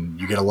stuff, and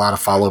you get a lot of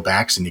follow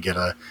backs, and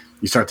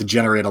you start to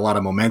generate a lot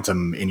of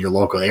momentum in your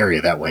local area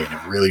that way. And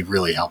it really,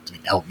 really helped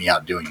me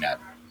out doing that.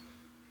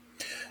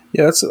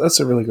 Yeah, that's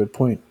a really good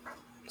point.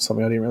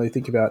 Something I didn't really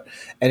think about.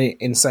 And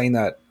in saying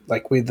that,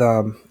 like with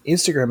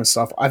Instagram and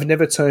stuff, I've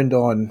never turned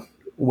on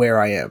where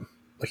I am.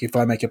 Like if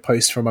I make a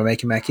post from my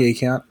Make a Mackie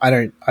account, I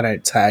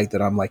don't tag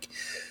that I'm like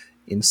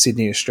in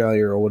Sydney,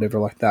 Australia, or whatever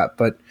like that.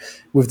 But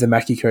with the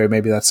Mackie Code,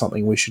 maybe that's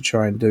something we should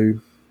try and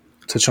do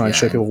to try and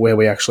show people where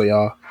we actually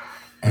are.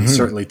 And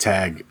certainly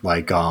tag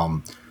like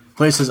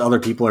places other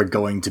people are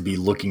going to be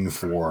looking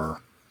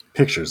for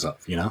pictures of,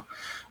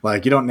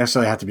 Like you don't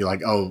necessarily have to be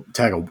like, oh,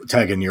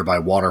 tag a nearby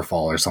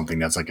waterfall or something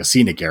that's like a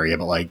scenic area,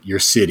 but like your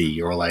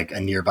city or like a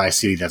nearby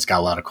city that's got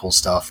a lot of cool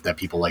stuff that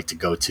people like to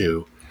go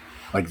to.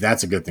 Like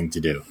that's a good thing to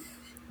do.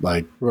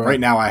 Like right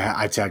now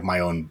I tag my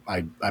own,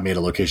 I made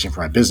a location for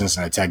my business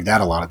and I tag that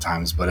a lot of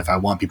times. But if I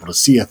want people to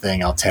see a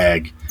thing, I'll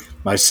tag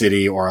my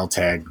city, or I'll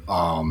tag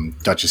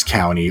Dutchess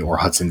County or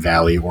Hudson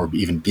Valley or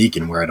even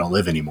Beacon, where I don't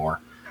live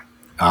anymore,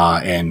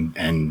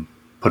 and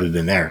put it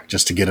in there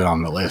just to get it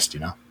on the list,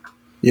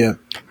 Yeah.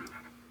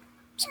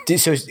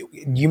 So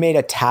you made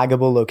a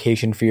taggable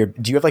location for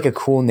do you have like a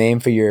cool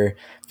name for your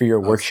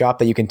workshop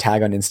that you can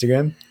tag on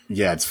Instagram?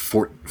 Yeah, it's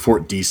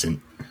Fort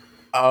Decent.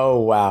 Oh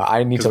wow,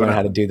 I need to learn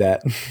how to do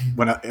that.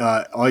 When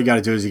all you got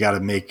to do is you got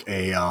to make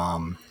it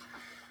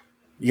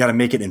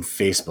in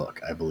Facebook,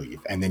 I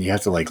believe, and then you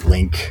have to like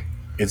link.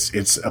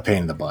 It's a pain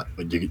in the butt,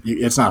 but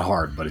it's not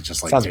hard. But it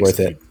just like sounds worth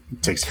it.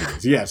 It takes a few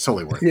days. Yeah, it's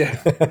totally worth it.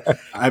 Yeah,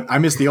 I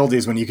miss the old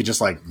days when you could just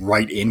like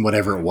write in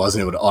whatever it was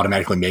and it would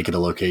automatically make it a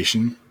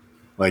location.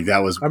 Like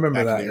that was I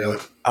remember that.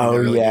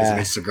 Early days of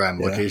Instagram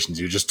locations.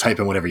 You just type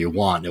in whatever you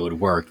want and it would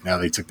work. Now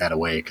they took that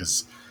away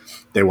because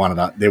they want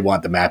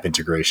the map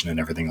integration and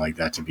everything like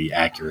that to be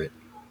accurate.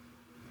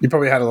 You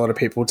probably had a lot of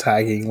people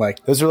tagging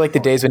like those were like the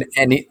days when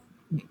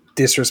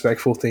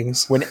disrespectful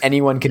things, when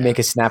anyone could make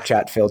a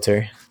Snapchat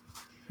filter.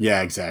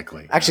 Yeah,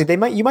 exactly. Actually,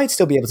 you might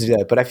still be able to do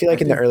that, but I feel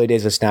like in the early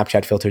days of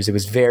Snapchat filters, it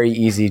was very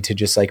easy to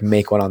just like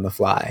make one on the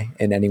fly,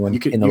 and anyone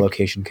in the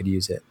location could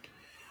use it.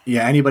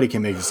 Yeah, anybody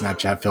can make the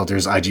Snapchat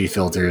filters, IG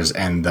filters,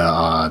 and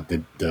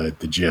the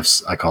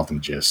GIFs. I call them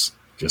GIFs,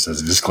 just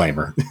as a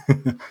disclaimer.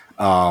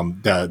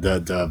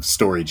 The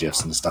story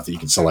GIFs and the stuff that you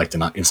can select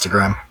on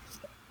Instagram.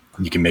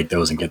 You can make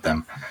those and get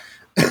them.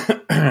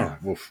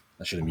 Oof,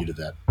 I should have muted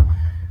that.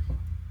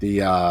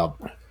 The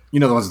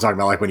the ones I'm talking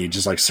about, like when you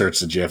just like search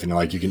the GIF and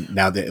like you can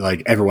now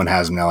like everyone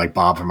has them now. Like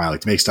Bob from I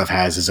Like to Make Stuff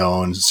has his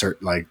own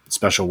like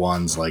special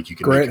ones. Like you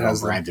can make your own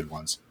branded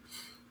ones.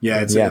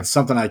 Yeah, it's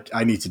something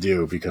I need to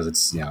do because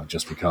it's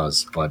just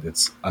because, but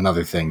it's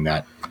another thing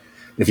that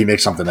if you make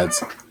something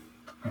that's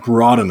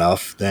broad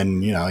enough,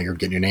 then you're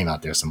getting your name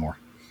out there some more.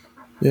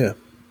 Yeah,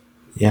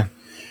 Yeah.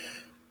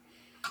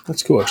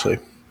 that's cool. Actually,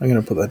 I'm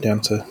going to put that down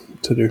to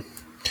do.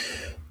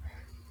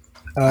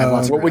 I have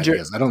lots of what would great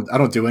ideas. I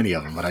don't do any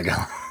of them, but I go.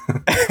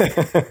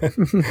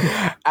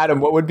 Adam,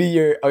 what would be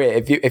your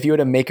if you had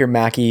a Maker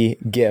Mackie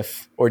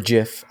GIF or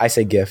GIF? I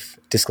say GIF.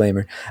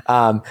 Disclaimer.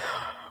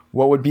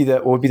 What would be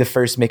the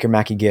first Maker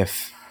Mackie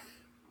GIF?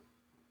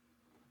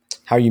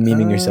 How are you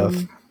memeing yourself?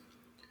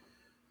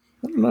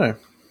 I don't know.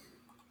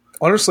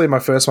 Honestly, my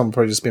first one would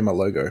probably just be my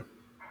logo.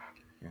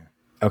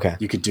 Okay.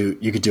 You could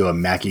do a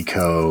Mackie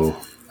Co.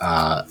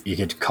 You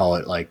could call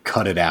it like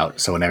 "cut it out."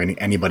 So whenever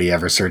anybody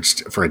ever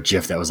searched for a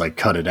GIF that was like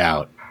 "cut it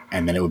out,"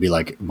 and then it would be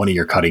like one of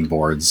your cutting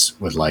boards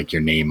with like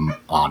your name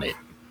on it.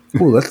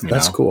 Oh,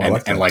 that's cool.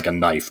 And like a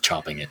knife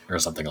chopping it or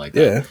something like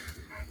that.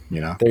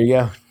 Yeah. There you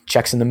go.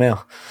 Checks in the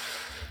mail.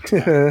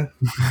 Yeah,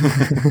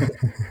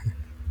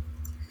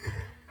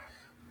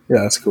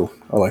 that's cool.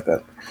 I like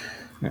that.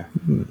 Yeah.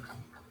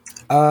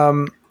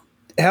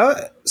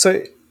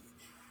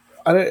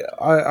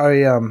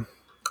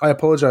 I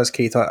apologize,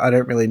 Keith. I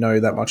don't really know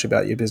that much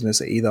about your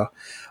business either.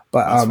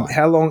 But That's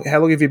how long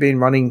have you been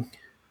running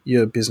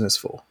your business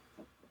for?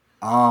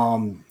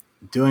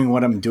 Doing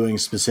what I'm doing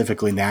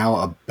specifically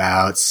now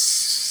about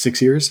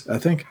 6 years, I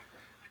think.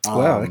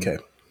 Wow. Okay.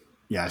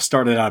 Yeah, I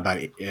started out about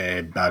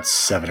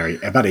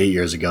 8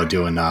 years ago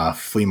doing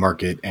flea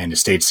market and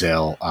estate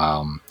sale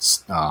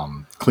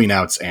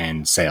cleanouts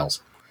and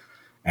sales,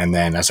 and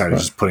then I started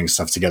just putting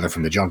stuff together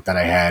from the junk that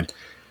I had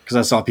because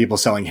I saw people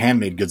selling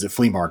handmade goods at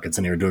flea markets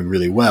and they were doing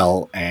really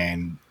well,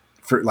 and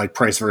for like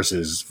price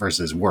versus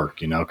work,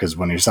 because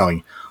when you're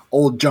selling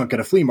old junk at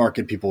a flea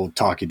market, people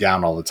talk you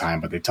down all the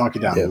time, but they talk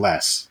you down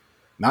less,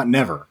 not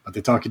never, but they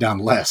talk you down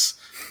less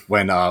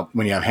when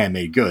you have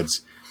handmade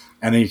goods.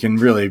 And then you can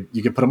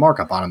put a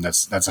markup on them.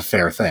 That's a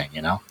fair thing,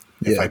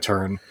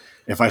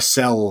 If I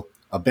sell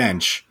a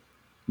bench,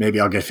 maybe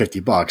I'll get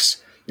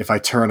 $50. If I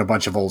turn a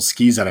bunch of old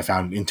skis that I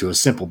found into a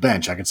simple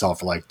bench, I can sell it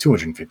for like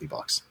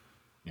 $250.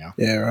 Yeah,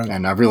 right.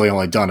 And I've really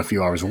only done a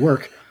few hours of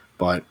work,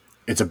 but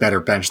it's a better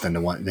bench than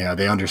the one.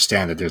 They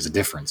understand that there's a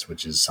difference,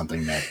 which is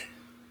something that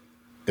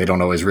they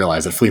don't always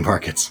realize at flea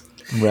markets.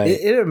 Right.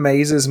 It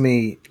amazes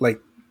me, like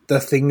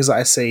the things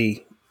I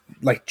see,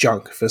 like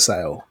junk for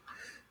sale.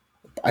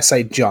 I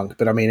say junk,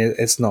 but I mean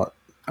it's not.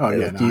 Oh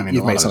yeah,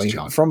 you've made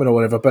something from it or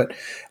whatever. But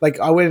like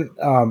I went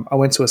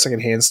to a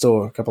secondhand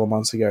store a couple of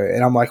months ago,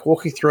 and I'm like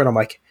walking through, and I'm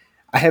like,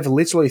 I have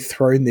literally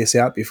thrown this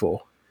out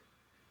before,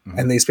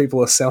 and these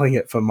people are selling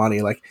it for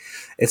money. Like,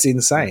 it's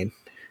insane.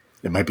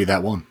 It might be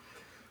that one.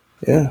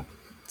 Yeah,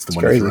 it's the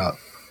one you threw out.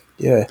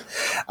 Yeah.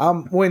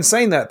 When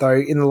saying that though,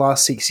 in the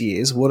last 6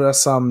 years, what are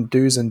some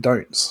do's and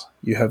don'ts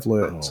you have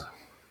learned?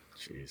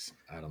 Jeez.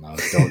 I don't know.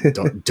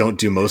 Don't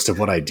do most of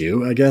what I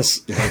do, I guess.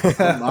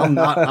 I'm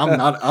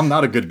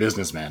not a good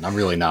businessman. I'm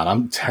really not.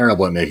 I'm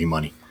terrible at making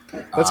money.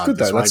 That's good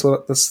though. That's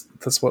what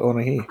I want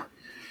to hear.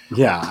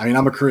 Yeah, I mean,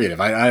 I'm a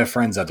creative. I have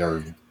friends that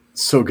are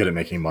so good at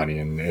making money,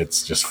 and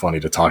it's just funny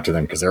to talk to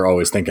them because they're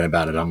always thinking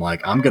about it. I'm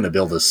like, I'm going to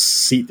build a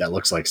seat that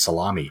looks like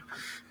salami,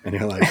 and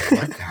you're like,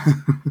 what?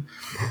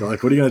 They're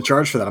like, what are you going to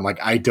charge for that? I'm like,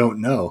 I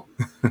don't know.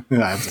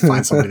 I have to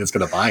find somebody that's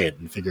going to buy it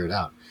and figure it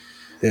out.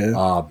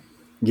 Yeah.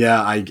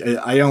 Yeah,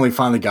 I only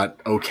finally got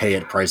okay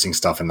at pricing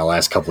stuff in the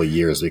last couple of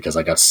years because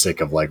I got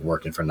sick of like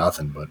working for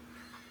nothing. But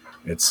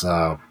it's you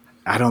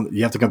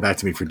have to come back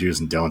to me for do's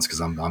and don'ts because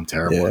I'm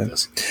terrible at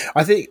this.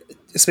 I think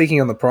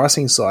speaking on the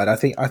pricing side, I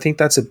think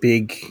that's a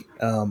big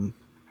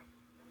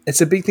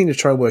it's a big thing to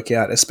try to work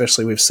out,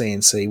 especially with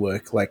CNC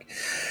work. Like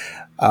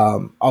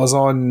I was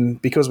on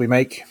Because We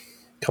Make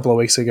a couple of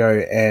weeks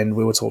ago, and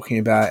we were talking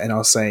about, and I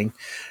was saying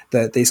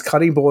that these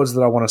cutting boards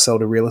that I want to sell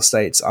to real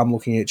estates, I'm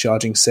looking at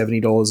charging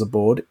 $70 a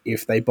board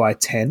if they buy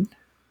 10.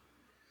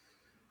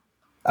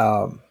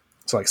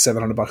 It's like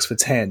 $700 for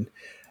 10.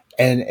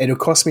 And it'll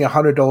cost me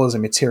 $100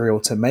 in material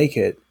to make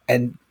it.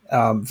 And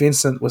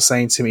Vincent was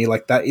saying to me,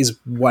 like, that is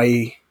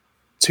way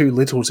too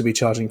little to be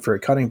charging for a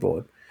cutting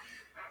board.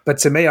 But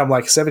to me, I'm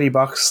like,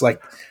 $70,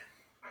 like,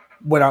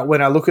 when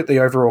I look at the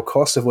overall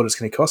cost of what it's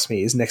going to cost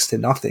me is next to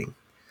nothing.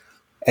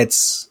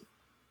 It's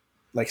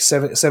like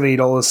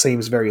 $70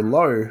 seems very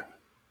low,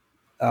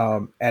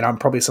 and I'm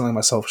probably selling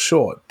myself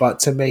short. But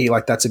to me,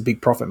 like, that's a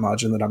big profit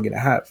margin that I'm going to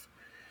have.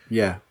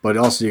 Yeah, but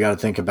also you got to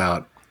think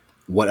about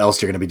what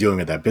else you're going to be doing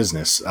with that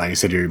business. You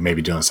said you're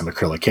maybe doing some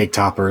acrylic cake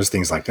toppers,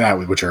 things like that,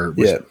 which are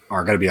going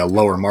to be a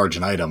lower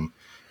margin item,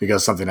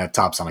 because something that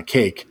tops on a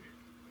cake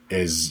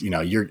is,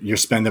 you're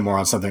spending more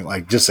on something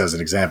like, just as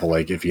an example,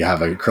 like if you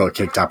have an acrylic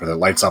cake topper that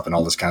lights up and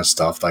all this kind of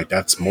stuff, like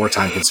that's more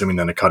time consuming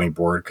than a cutting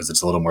board because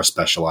it's a little more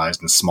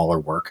specialized and smaller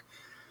work.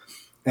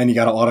 And you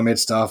got to automate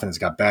stuff, and it's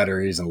got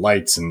batteries and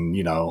lights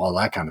and, all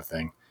that kind of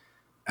thing.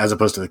 As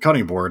opposed to the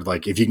cutting board,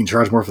 like if you can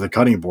charge more for the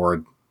cutting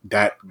board,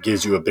 that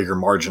gives you a bigger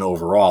margin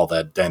overall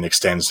that then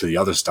extends to the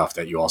other stuff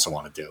that you also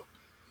want to do.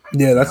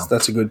 Yeah,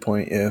 that's a good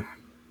point. Yeah.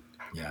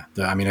 Yeah,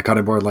 I mean, a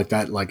cutting board like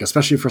that, like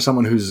especially for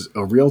someone who's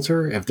a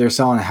realtor, if they're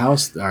selling a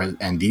house,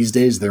 and these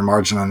days their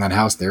margin on that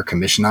house, their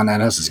commission on that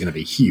house is going to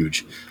be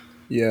huge.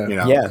 Yeah. You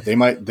know, Yeah.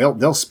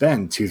 they'll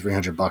spend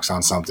 $200-300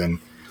 on something,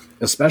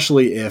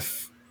 especially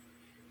if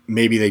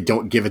maybe they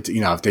don't give it to,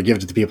 if they give it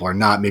to the people or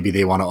not, maybe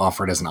they want to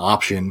offer it as an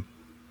option.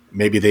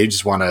 Maybe they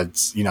just want to,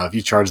 if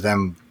you charge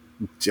them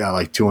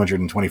like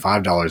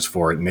 $225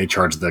 for it and they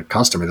charge the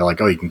customer, they're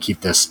like, oh, you can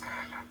keep this,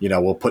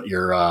 we'll put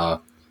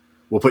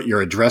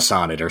your address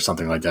on it or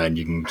something like that, and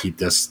you can keep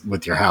this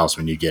with your house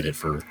when you get it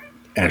for an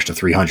extra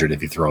 $300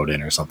 if you throw it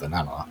in or something.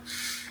 I don't know.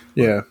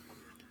 Yeah.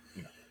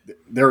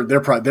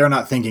 They're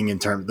not thinking in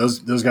terms,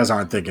 those guys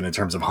aren't thinking in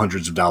terms of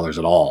hundreds of dollars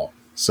at all.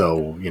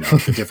 So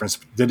the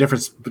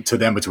difference to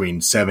them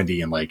between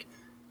 70 and like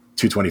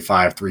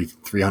 $225,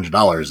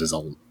 $300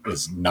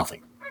 is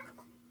nothing.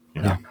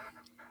 Yeah.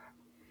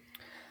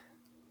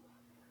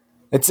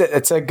 It's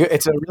a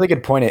really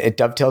good point. It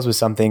dovetails with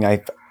something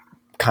I've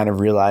kind of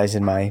realized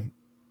in my,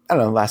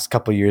 last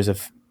couple of years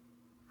of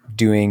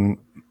doing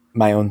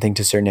my own thing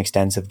to certain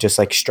extents, of just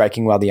like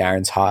striking while the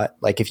iron's hot.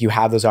 Like if you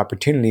have those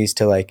opportunities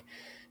to like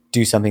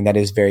do something that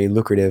is very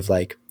lucrative,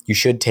 like you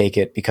should take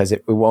it, because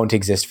it won't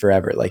exist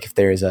forever. Like if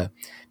there is a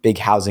big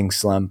housing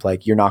slump,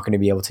 like you're not going to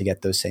be able to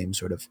get those same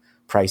sort of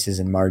prices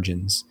and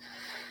margins.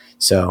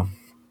 So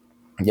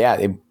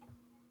yeah,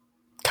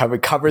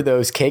 cover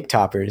those cake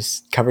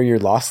toppers, cover your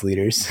loss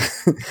leaders.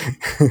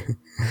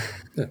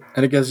 Yeah.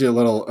 And it gives you a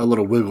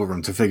little wiggle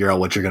room to figure out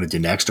what you're going to do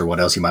next or what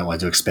else you might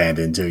want to expand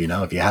into.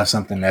 If you have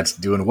something that's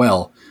doing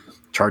well,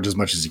 charge as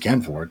much as you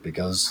can for it,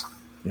 because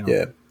you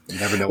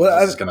never know what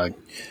else is going to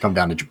come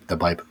down the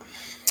pipe.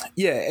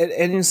 Yeah,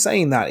 and in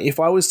saying that, if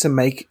I was to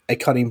make a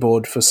cutting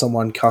board for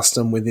someone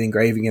custom with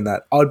engraving in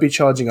that, I would be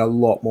charging a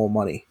lot more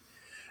money.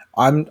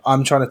 I'm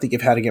trying to think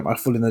of how to get my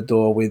foot in the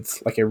door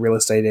with like a real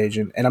estate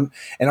agent, and I'm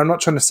not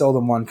trying to sell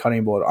them one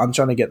cutting board. I'm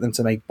trying to get them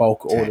to make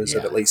bulk orders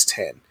of at least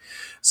 10.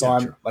 So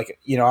I'm like,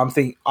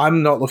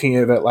 I'm not looking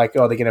at it like,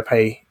 oh, they're going to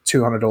pay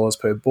 $200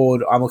 per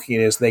board. I'm looking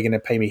at it as they're going to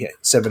pay me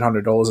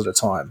 $700 at a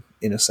time,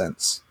 in a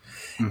sense.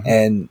 Mm-hmm.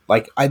 And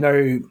like, I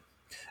know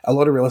a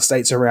lot of real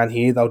estates around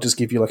here, they'll just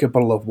give you like a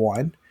bottle of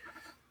wine.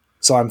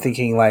 So I'm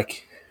thinking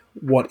like,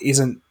 what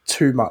isn't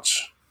too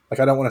much?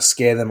 Like, I don't want to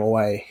scare them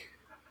away.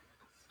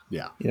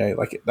 Yeah.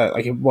 Like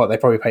what, they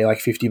probably pay like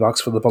 $50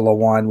 for the bottle of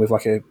wine with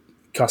like a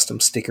custom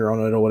sticker on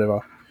it or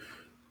whatever.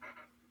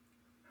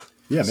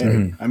 Yeah,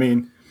 maybe. I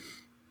mean,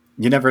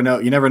 you never know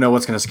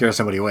what's going to scare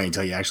somebody away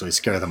until you actually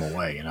scare them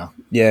away,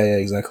 Yeah,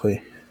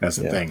 exactly. That's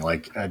the thing.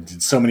 Like,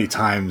 so many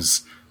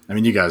times, I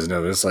mean, you guys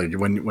know this, like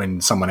when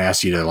someone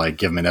asks you to like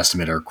give them an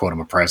estimate or quote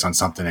them a price on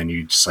something, and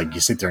you just like, you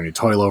sit there and you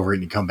toil over it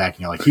and you come back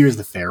and you're like, here's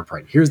the fair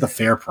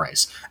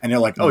price. And they're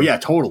like, oh yeah,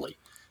 totally.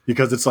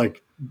 Because it's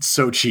like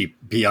so cheap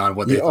beyond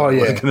what they thought it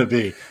was going to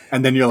be.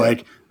 And then you're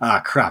like,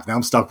 crap, now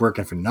I'm stuck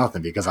working for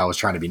nothing because I was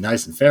trying to be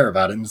nice and fair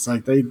about it. And it's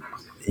like,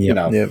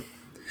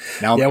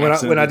 now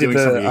when I did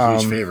a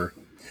huge favor.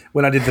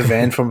 When I did the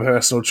van from a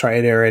personal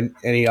trainer and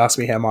he asked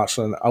me how much,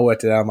 and I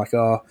worked it out, I'm like,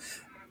 oh,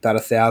 about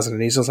 1,000.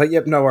 And he's just like,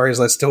 yep, no worries,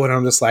 let's do it. And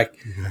I'm just like,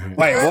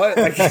 wait, what?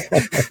 Like,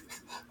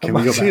 I'm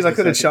like, geez, I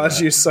could have charged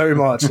you so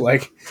much.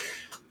 Like,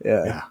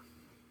 yeah.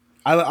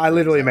 I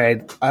literally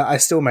I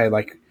still made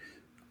like,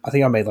 I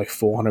think I made like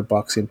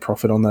 $400 in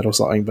profit on that or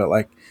something, but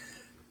like,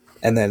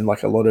 and then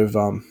like a lot of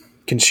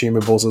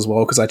consumables as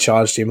well, because I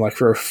charged him like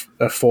for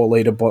a 4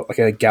 liter like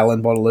a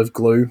gallon bottle of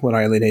glue when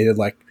I only needed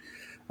like,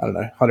 I don't know,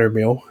 100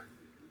 mil.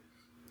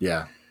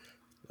 Yeah.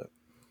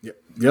 The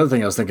other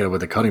thing I was thinking of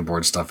with the cutting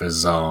board stuff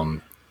is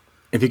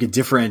if you could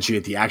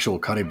differentiate the actual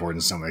cutting board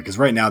in some way, because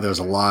right now there's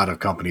a lot of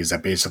companies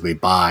that basically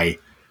buy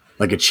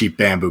like a cheap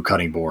bamboo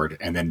cutting board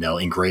and then they'll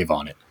engrave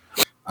on it.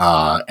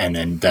 And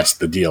then that's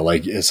the deal.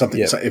 Like it's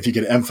something, so if you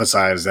could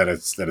emphasize that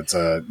it's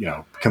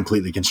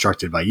completely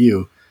constructed by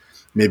you,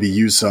 maybe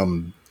use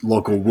some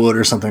local wood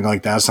or something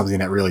like that, something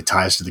that really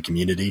ties to the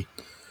community.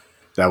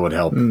 That would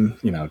help,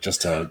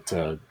 just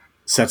to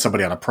set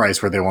somebody on a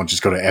price where they won't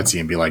just go to Etsy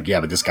and be like,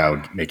 yeah, but this guy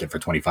would make it for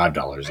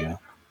 $25,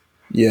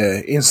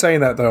 Yeah. In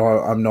saying that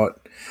though, I'm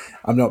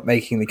not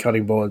making the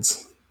cutting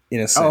boards in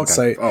a sense.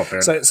 Oh,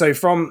 okay. So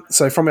from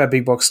our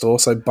big box store,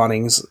 so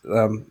Bunnings,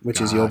 which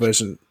is your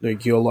version,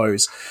 your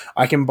Lowe's,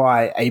 I can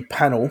buy a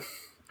panel.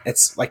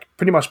 It's like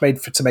pretty much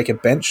made to make a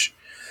bench.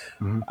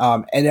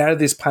 Mm-hmm. And out of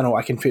this panel,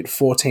 I can fit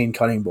 14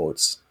 cutting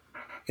boards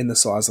in the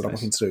size that I'm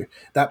looking to do.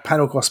 That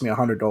panel cost me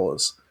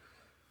 $100.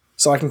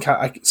 So I can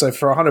cut. So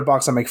for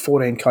 $100, I make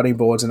 14 cutting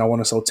boards, and I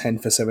want to sell 10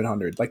 for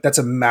 $700. Like that's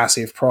a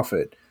massive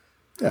profit.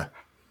 Yeah,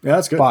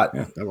 that's good. But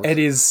that works.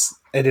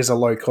 it is a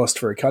low cost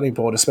for a cutting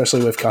board,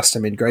 especially with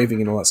custom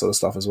engraving and all that sort of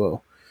stuff as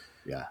well.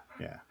 Yeah.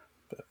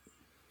 But,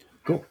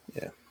 cool.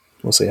 Yeah,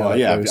 we'll see how it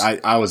goes.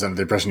 I was under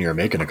the impression you were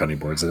making a cutting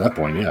boards at that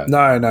point. Yeah.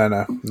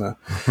 No.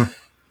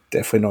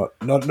 Definitely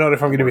not. Not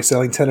if I'm going to be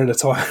selling 10 at a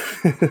time.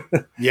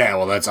 Yeah,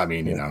 well, that's. I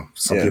mean,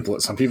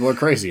 some people are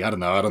crazy. I don't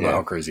know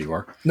how crazy you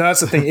are. No, that's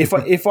the thing. If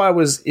I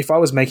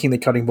was making the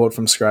cutting board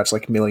from scratch,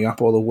 like milling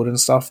up all the wood and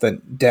stuff,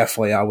 then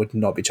definitely I would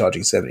not be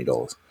charging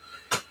 $70.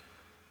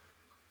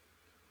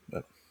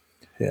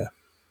 Yeah.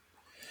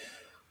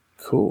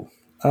 Cool.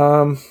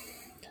 I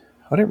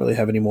don't really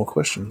have any more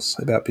questions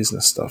about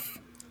business stuff.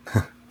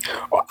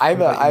 Well, I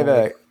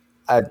have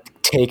a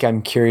take.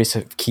 I'm curious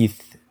of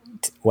Keith.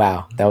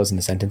 Wow, that wasn't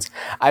a sentence.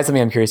 I have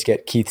something I'm curious to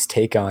get Keith's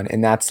take on,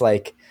 and that's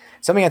like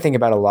something I think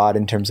about a lot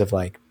in terms of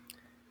like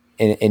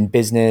in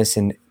business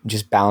and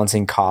just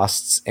balancing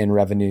costs and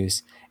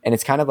revenues. And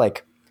it's kind of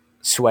like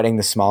sweating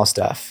the small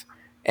stuff.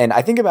 And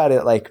I think about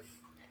it like,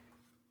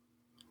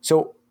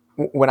 so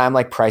when I'm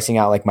like pricing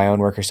out like my own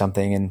work or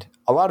something, and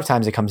a lot of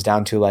times it comes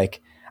down to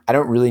like, I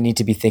don't really need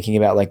to be thinking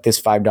about like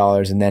this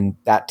 $5 and then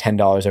that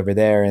 $10 over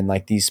there and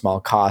like these small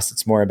costs.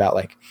 It's more about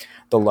like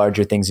the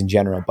larger things in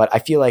general. But I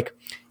feel like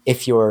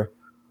if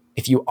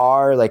you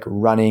are like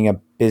running a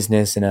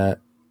business in a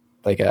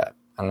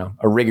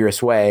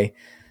rigorous way,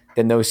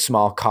 then those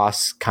small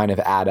costs kind of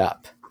add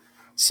up.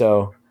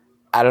 So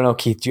I don't know,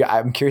 Keith,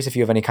 I'm curious if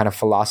you have any kind of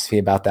philosophy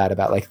about that,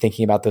 about like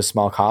thinking about those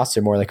small costs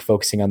or more like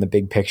focusing on the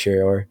big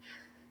picture, or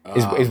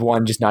is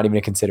one just not even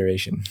a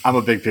consideration? I'm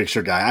a big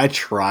picture guy. I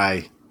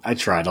try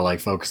to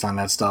like focus on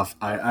that stuff.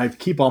 I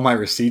keep all my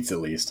receipts at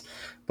least,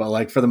 but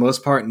like for the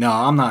most part, no,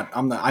 I'm not.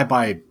 I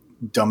buy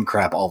dumb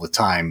crap all the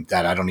time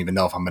that I don't even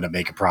know if I'm going to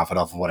make a profit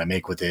off of what I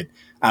make with it.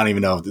 I don't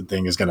even know if the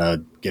thing is going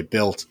to get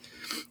built.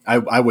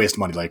 I waste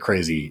money like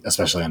crazy,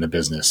 especially on the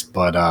business,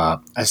 but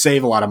I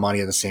save a lot of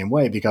money the same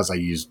way because I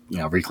use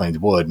reclaimed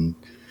wood, and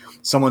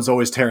someone's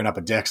always tearing up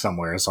a deck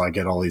somewhere, so I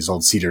get all these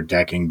old cedar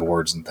decking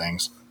boards and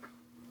things.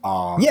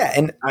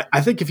 And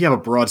I think if you have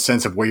a broad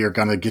sense of where you're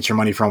going to get your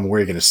money from, where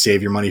you're going to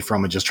save your money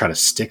from, and just try to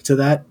stick to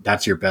that,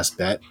 that's your best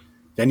bet.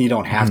 Then you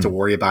don't have to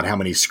worry about how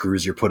many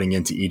screws you're putting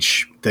into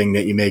each thing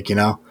that you make,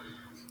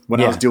 When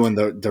I was doing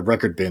the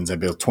record bins, I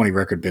built 20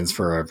 record bins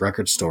for a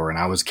record store, and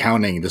I was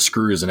counting the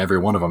screws in every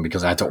one of them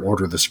because I had to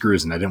order the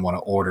screws, and I didn't want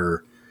to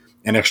order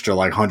an extra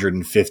like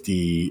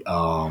 150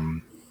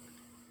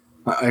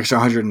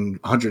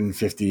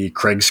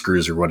 Craig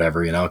screws or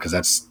whatever, because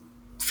that's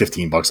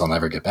 $15 I'll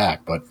never get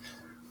back. But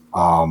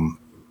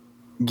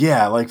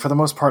like for the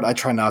most part, I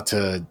try not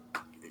to.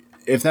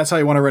 If that's how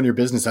you want to run your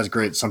business, that's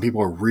great. Some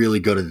people are really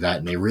good at that,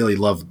 and they really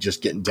love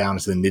just getting down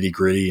to the nitty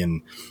gritty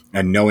and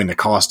knowing the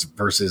cost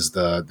versus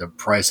the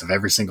price of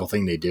every single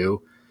thing they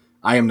do.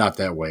 I am not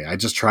that way. I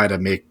just try to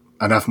make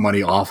enough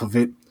money off of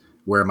it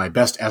where my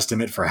best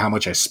estimate for how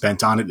much I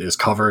spent on it is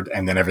covered,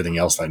 and then everything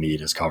else I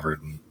need is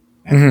covered.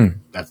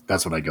 And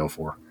that's what I go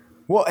for.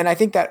 Well, and I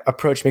think that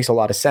approach makes a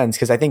lot of sense,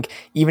 because I think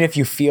even if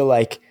you feel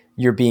like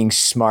you're being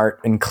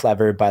smart and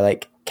clever by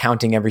like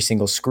counting every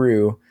single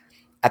screw,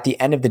 at the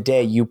end of the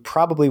day, you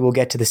probably will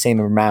get to the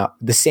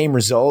same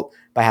result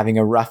by having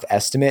a rough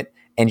estimate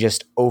and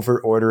just over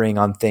ordering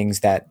on things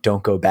that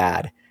don't go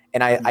bad.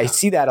 And I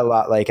see that a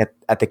lot, like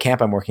at the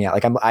camp I'm working at.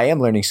 Like I am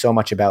learning so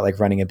much about like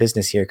running a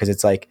business here, because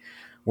it's like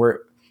we're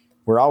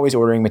always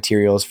ordering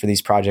materials for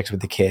these projects with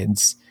the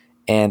kids,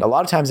 and a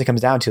lot of times it comes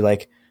down to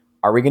like,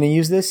 are we going to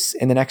use this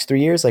in the next 3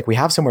 years? Like we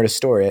have somewhere to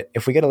store it.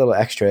 If we get a little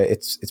extra,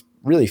 it's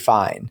really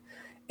fine.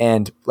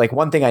 And like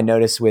one thing I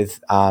noticed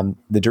with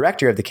the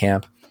director of the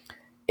camp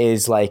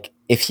is like,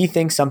 if he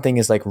thinks something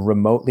is like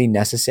remotely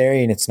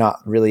necessary and it's not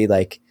really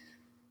like,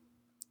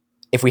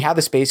 if we have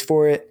the space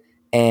for it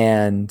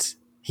and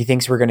he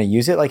thinks we're going to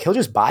use it, like he'll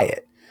just buy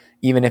it,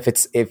 even if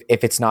it's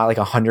not like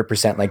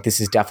 100%, like this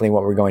is definitely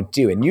what we're going to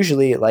do. And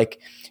usually like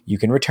you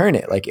can return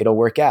it, like it'll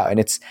work out. And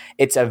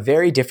it's a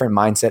very different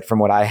mindset from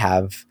what I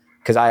have,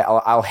 because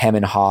I'll hem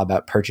and haw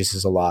about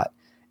purchases a lot.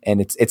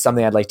 And it's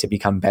something I'd like to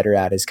become better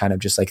at, is kind of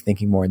just like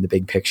thinking more in the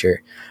big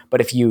picture.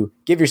 But if you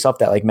give yourself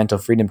that like mental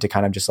freedom to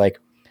kind of just like,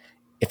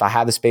 if I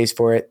have the space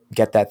for it,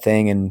 get that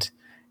thing. And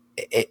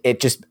it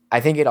just, I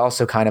think it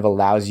also kind of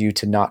allows you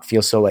to not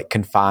feel so like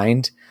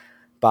confined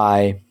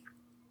by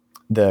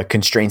the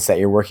constraints that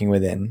you're working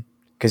within.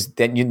 Because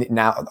then you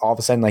now all of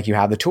a sudden, like you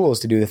have the tools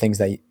to do the things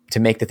to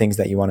make the things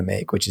that you want to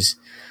make, which is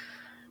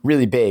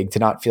really big, to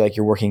not feel like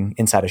you're working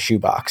inside a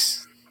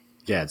shoebox.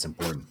 Yeah, it's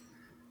important.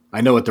 I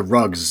know with the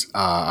rugs,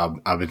 I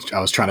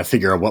was trying to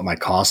figure out what my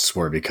costs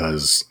were,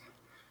 because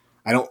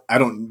I don't,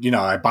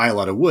 I buy a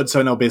lot of wood, so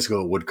I know basically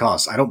what wood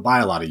costs. I don't buy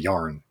a lot of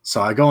yarn.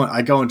 So I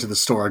go into the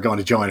store, I go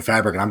into Jo-Ann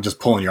Fabric, and I'm just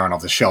pulling yarn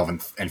off the shelf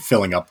and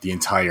filling up the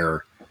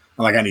entire,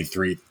 like I need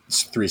three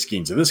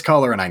skeins of this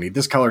color, and I need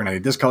this color, and I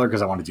need this color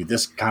because I want to do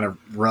this kind of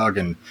rug.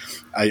 And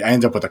I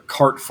end up with a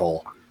cart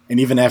full. And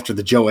even after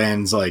the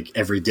Jo-Ann's, like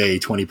every day,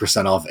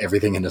 20% off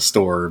everything in the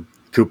store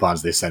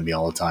coupons they send me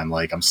all the time,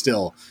 like I'm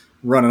still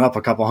running up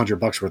a couple $100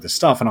 worth of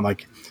stuff. And I'm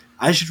like,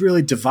 I should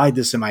really divide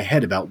this in my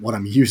head about what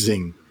I'm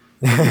using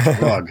each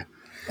rug,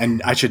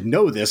 and I should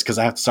know this because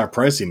I have to start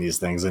pricing these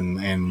things.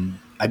 And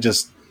I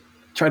just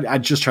try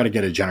to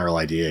get a general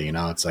idea.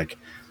 It's like,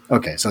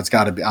 okay, so it's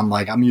got to be.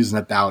 I'm using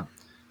about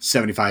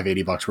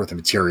 $75-$80 worth of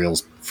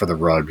materials for the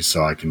rug,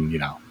 so I can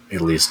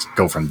at least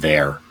go from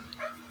there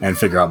and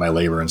figure out my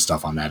labor and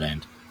stuff on that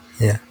end.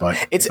 Yeah,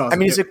 but it's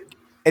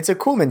a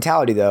cool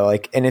mentality though.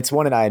 Like, and it's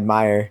one that I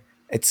admire.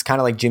 It's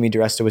kind of like Jimmy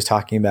DiResta was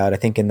talking about, I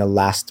think in the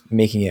last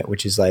Making It,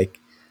 which is like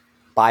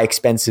buy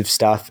expensive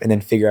stuff and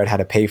then figure out how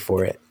to pay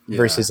for it,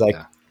 versus like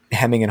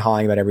hemming and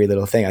hawing about every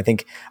little thing. I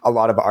think a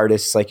lot of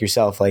artists like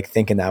yourself like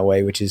think in that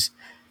way, which is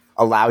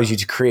allows you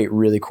to create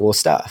really cool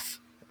stuff.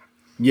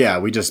 Yeah,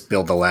 we just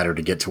build the ladder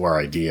to get to our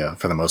idea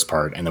for the most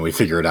part, and then we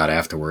figure it out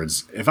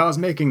afterwards. If I was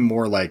making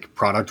more like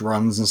product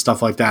runs and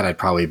stuff like that, I'd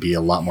probably be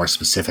a lot more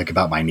specific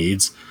about my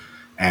needs,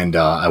 and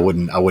I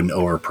wouldn't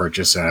over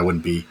purchase, and I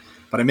wouldn't be.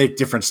 But I make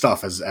different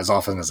stuff as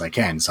often as I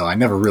can, so I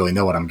never really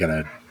know what I'm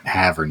gonna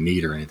have or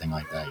need or anything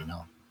like that,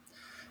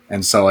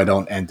 And so I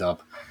don't end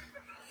up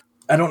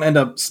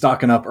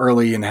stocking up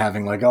early and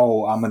having like,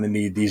 oh, I'm going to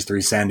need these 3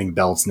 sanding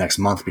belts next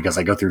month because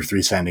I go through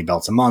 3 sanding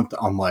belts a month.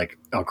 I'm like,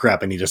 oh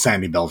crap, I need a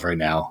sanding belt right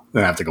now.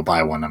 Then I have to go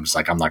buy one. I'm just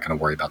like, I'm not going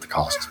to worry about the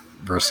cost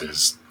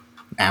versus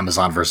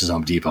Amazon versus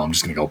Home Depot. I'm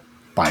just going to go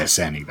buy a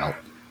sanding belt.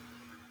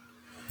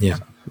 Yeah.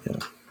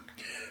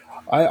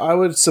 I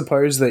would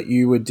suppose that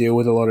you would deal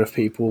with a lot of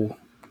people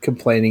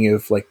complaining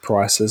of like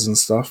prices and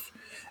stuff.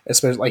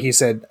 Especially, like you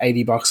said,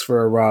 $80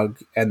 for a rug,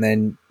 and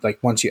then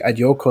like once you add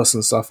your costs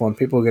and stuff on,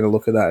 people are going to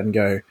look at that and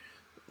go,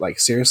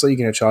 like, seriously, you're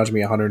going to charge me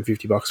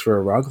 $150 for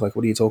a rug? Like,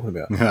 what are you talking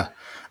about? Yeah,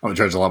 I'm going to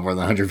charge a lot more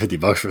than $150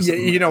 for something.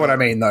 Yeah, you know what I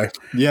mean, though.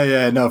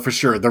 Yeah, no, for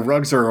sure. The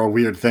rugs are a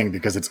weird thing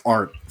because it's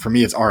art. For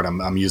me, it's art.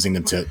 I'm using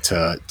them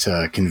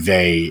to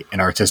convey an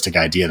artistic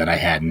idea that I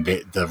had, and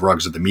the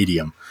rugs are the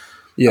medium.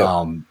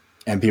 Yeah.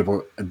 And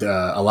people,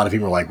 a lot of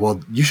people are like,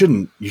 well, you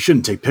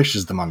shouldn't take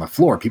pictures of them on the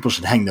floor. People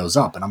should hang those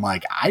up. And I'm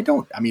like,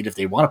 if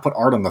they want to put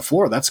art on the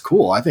floor, that's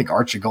cool. I think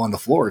art should go on the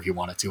floor if you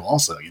want it to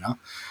also,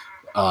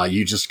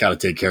 you just got to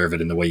take care of it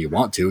in the way you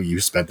want to.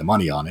 You spent the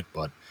money on it,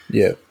 but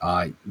yeah,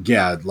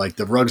 like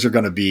the rugs are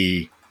going to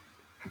be,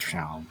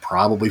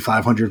 probably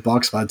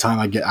 $500 by the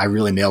time I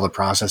really nail the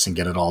process and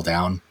get it all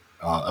down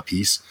a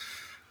piece.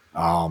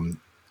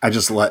 I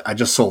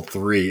just sold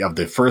 3 of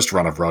the first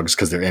run of rugs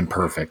because they're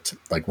imperfect.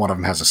 Like one of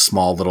them has a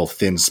small little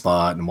thin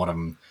spot, and one of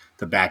them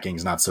the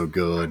backing's not so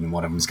good, and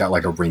one of them's got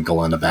like a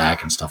wrinkle in the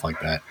back and stuff like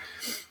that.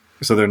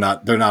 So they're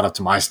not up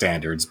to my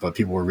standards, but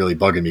people were really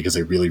bugging me because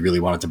they really,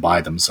 really wanted to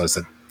buy them. So I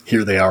said,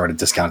 here they are at a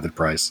discounted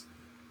price.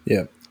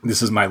 Yeah,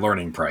 this is my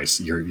learning price.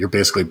 You're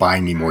basically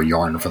buying me more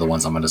yarn for the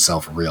ones I'm going to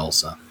sell for real.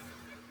 So,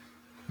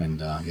 and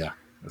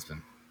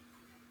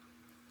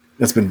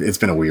it's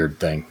been a weird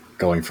thing.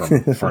 Going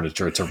from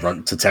furniture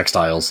to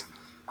textiles.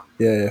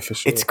 Yeah, for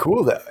sure. It's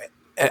cool though.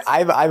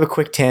 I have a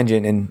quick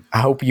tangent, and I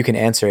hope you can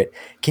answer it.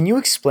 Can you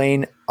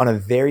explain on a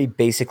very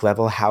basic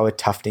level how a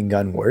tufting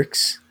gun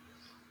works?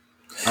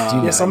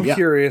 Yes, I'm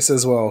curious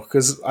as well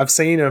because I've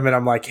seen them and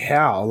I'm like,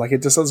 how? Like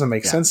it just doesn't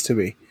make sense to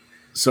me.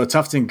 So a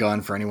tufting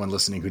gun, for anyone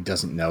listening who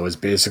doesn't know, is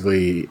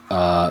basically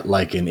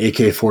like an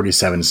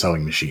AK-47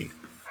 sewing machine.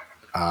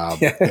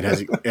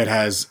 It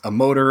has a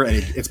motor,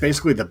 and it's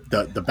basically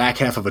the back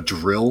half of a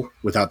drill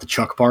without the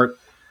chuck part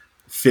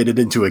fitted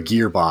into a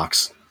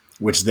gearbox,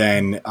 which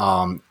then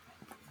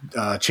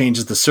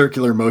changes the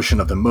circular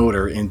motion of the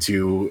motor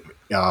into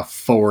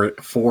forward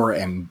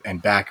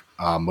and back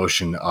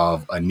motion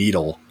of a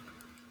needle,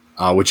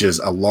 which is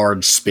a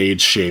large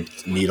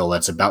spade-shaped needle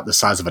that's about the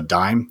size of a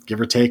dime,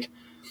 give or take.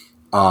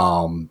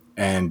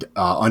 And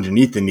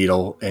underneath the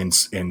needle in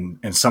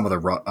some of the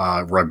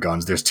rug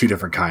guns, there's 2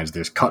 different kinds.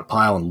 There's cut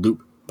pile and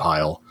loop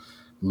pile.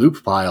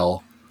 Loop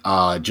pile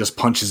just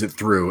punches it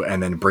through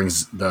and then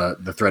brings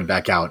the thread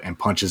back out and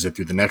punches it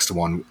through the next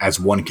one as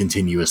one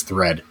continuous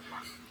thread.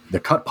 The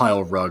cut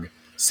pile rug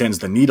sends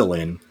the needle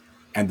in,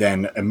 and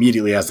then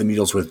immediately as the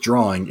needle's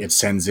withdrawing, it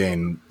sends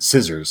in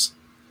scissors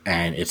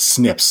and it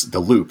snips the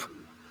loop,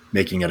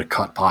 making it a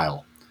cut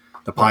pile.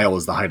 The pile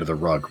is the height of the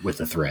rug with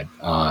the thread.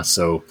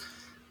 So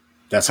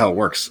that's how it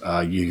works.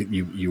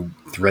 You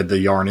thread the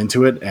yarn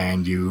into it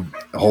and you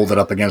hold it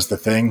up against the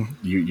thing.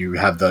 You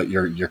have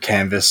your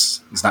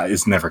canvas.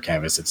 It's never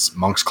canvas. It's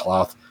monk's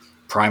cloth,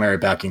 primary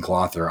backing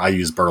cloth, or I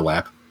use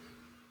burlap.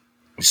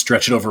 You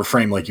stretch it over a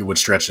frame like you would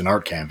stretch an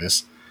art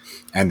canvas,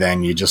 and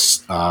then you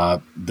just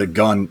the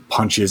gun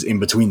punches in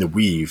between the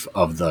weave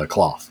of the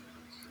cloth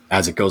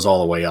as it goes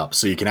all the way up.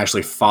 So you can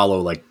actually follow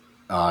like.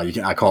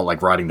 I call it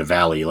like riding the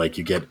valley. Like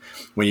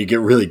when you get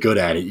really good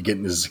at it, you get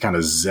in this kind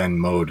of Zen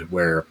mode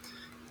where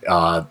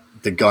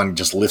the gun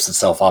just lifts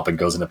itself up and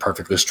goes in a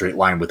perfectly straight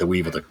line with the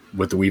weave of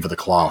the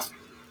cloth.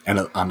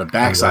 And on the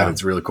back side,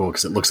 it's really cool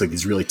because it looks like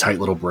these really tight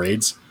little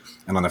braids.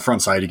 And on the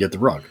front side, you get the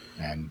rug,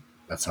 and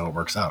that's how it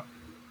works out.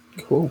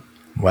 Cool.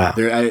 Wow.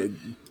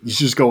 You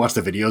should just go watch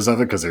the videos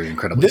of it because they're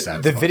incredibly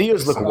satisfying. The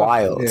videos look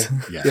wild.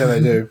 Yeah, they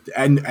do.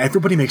 And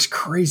everybody makes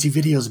crazy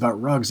videos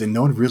about rugs, and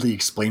no one really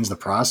explains the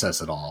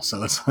process at all.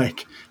 So it's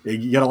like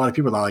you get a lot of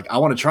people that are like, I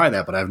want to try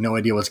that, but I have no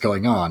idea what's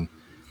going on.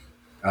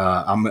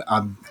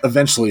 I'm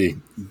eventually,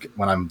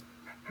 when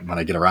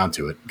I get around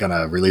to it,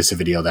 gonna release a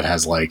video that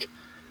has like,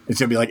 it's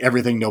gonna be like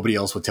everything nobody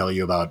else would tell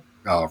you about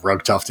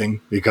rug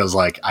tufting, because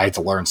like I had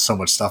to learn so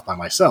much stuff by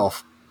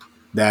myself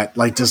that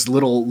like just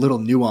little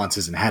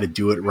nuances and how to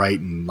do it right,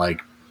 and like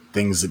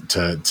things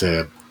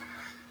to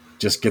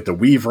just get the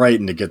weave right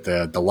and to get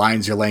the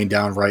lines you're laying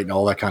down right and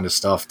all that kind of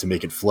stuff to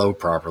make it flow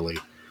properly.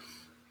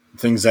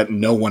 things that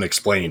no one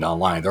explained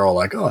online. They're all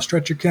like, "Oh,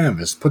 stretch your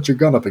canvas, put your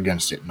gun up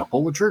against it, and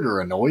pull the trigger,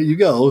 and away you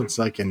go." It's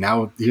like, and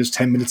now here's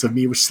 10 minutes of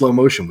me with slow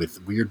motion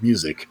with weird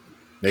music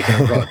making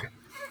a rug,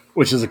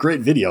 which is a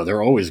great video.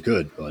 They're always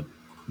good, but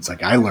it's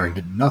like I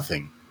learned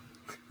nothing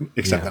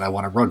except that I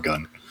want a rug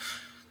gun.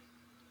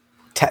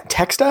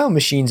 Textile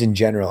machines in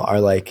general are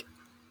like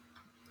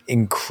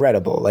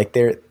incredible. Like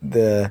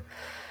they're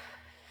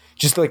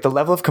just like the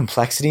level of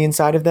complexity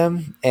inside of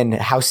them and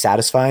how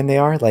satisfying they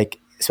are, like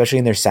especially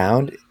in their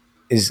sound,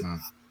 is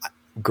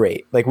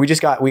great. Like we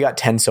got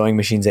 10 sewing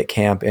machines at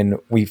camp, and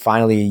we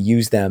finally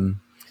used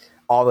them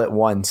all at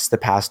once the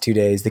past 2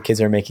 days. The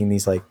kids are making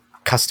these like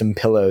custom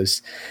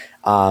pillows.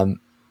 And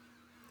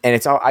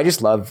it's all, I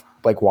just love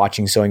like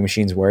watching sewing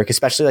machines work,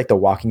 especially like the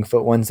walking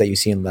foot ones that you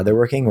see in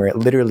leatherworking, where it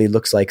literally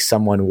looks like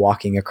someone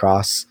walking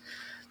across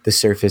the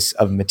surface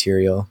of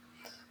material,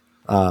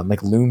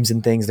 like looms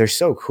and things. They're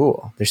so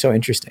cool. They're so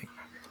interesting.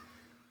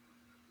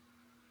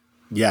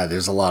 Yeah,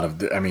 there's a lot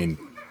of, I mean,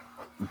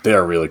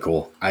 they're really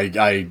cool.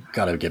 I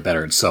gotta get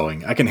better at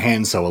sewing. I can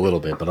hand sew a little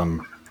bit, but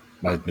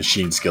my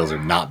machine skills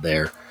are not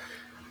there.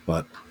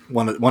 But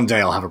one day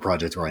I'll have a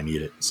project where I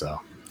need it.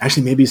 So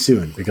actually maybe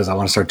soon, because I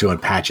want to start doing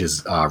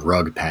patches,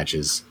 rug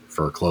patches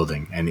for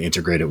clothing, and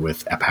integrate it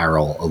with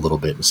apparel a little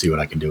bit and see what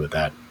I can do with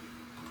that.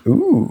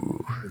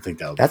 Ooh, I think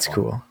that's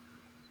cool.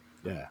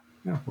 Yeah,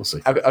 we'll see.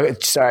 Okay,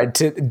 sorry,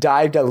 to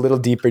dive a little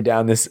deeper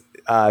down this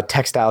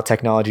textile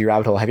technology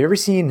rabbit hole. Have you ever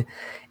seen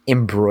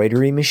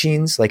embroidery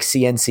machines, like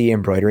CNC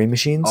embroidery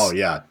machines? Oh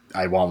yeah,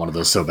 I want one of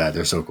those so bad.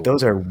 They're so cool.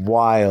 Those are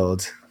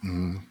wild.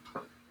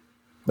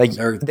 Like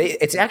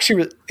it's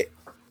actually.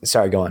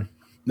 Sorry, go on.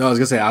 No, I was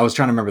gonna say I was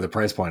trying to remember the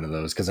price point of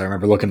those, because I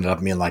remember looking it up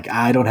and being like,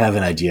 I don't have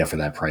an idea for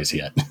that price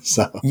yet.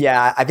 So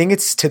yeah, I think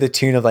it's to the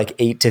tune of like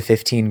 8 to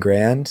 15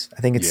 grand.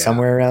 I think it's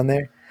somewhere around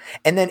there.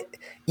 And then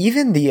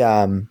even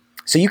the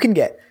so you can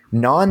get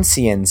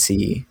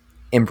non-CNC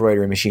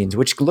embroidery machines,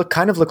 which look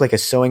like a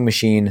sewing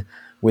machine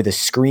with a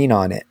screen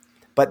on it,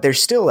 but they're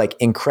still like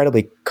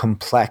incredibly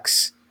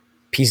complex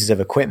pieces of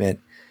equipment.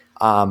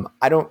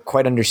 I don't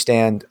quite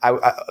understand.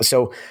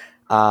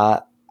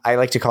 I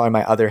like to call her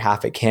my other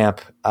half at camp.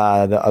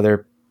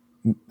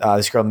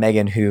 This girl,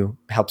 Megan, who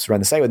helps run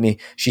the site with me,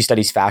 she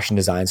studies fashion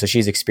design. So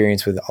she's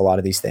experienced with a lot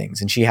of these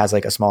things, and she has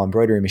like a small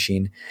embroidery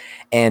machine,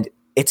 and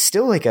it's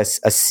still like a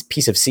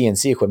piece of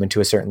CNC equipment to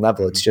a certain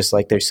level. It's just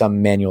like there's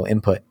some manual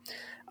input.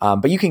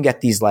 But you can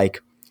get these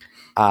like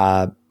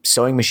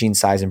sewing machine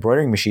size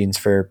embroidering machines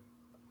for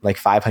like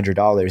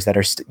 $500 that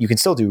are you can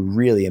still do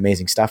really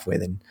amazing stuff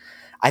with. And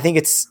I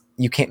think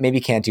you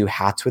can't do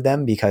hats with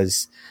them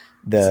because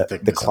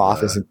the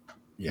cloth isn't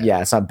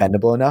it's not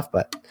bendable enough,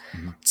 but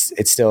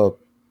it's still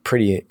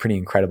pretty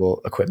incredible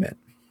equipment.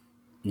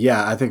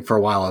 Yeah, I think for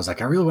a while I was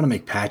like, I really want to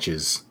make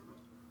patches,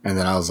 and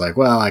then I was like,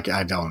 well, I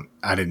didn't.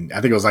 I think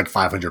it was like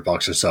 $500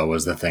 or so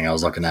was the thing I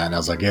was looking at, and I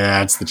was like,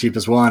 yeah, it's the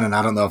cheapest one, and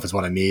I don't know if it's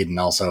what I need, and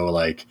also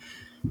like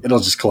it'll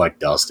just collect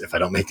dust if I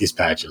don't make these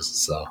patches.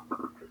 So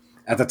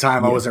at the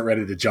time, I wasn't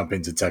ready to jump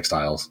into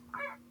textiles,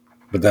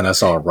 but then I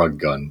saw a rug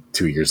gun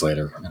 2 years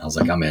later, and I was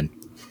like, I'm in.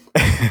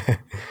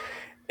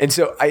 And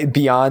so,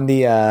 beyond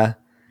the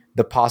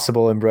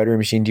possible embroidery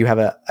machine, do you have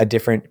a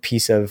different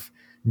piece of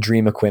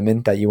dream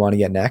equipment that you want to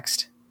get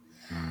next?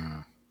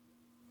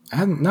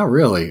 Not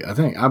really. I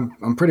think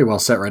I'm pretty well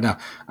set right now.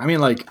 I mean,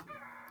 like,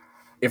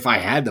 if I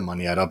had the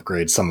money, I'd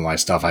upgrade some of my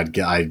stuff. I'd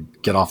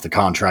get off the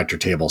contractor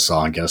table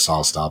saw and get a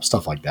saw stop,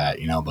 stuff like that,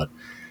 you know. But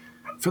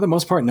for the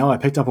most part, no. I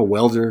picked up a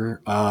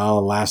welder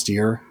last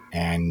year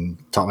and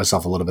taught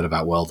myself a little bit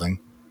about welding.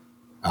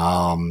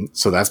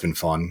 So that's been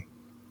fun.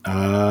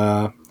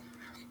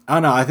 I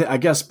don't know. I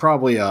guess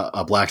probably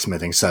a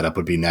blacksmithing setup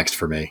would be next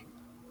for me.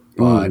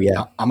 But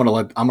I'm gonna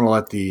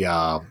let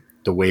the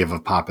wave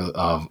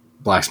of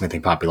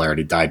blacksmithing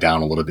popularity die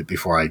down a little bit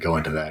before I go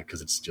into that,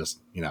 because it's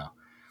just, you know,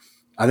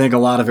 I think a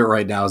lot of it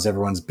right now is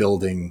everyone's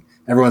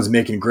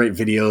making great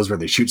videos where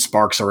they shoot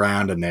sparks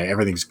around and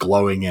everything's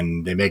glowing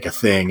and they make a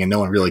thing, and no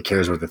one really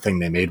cares what the thing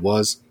they made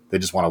was. They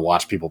just want to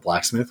watch people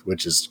blacksmith,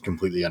 which is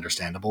completely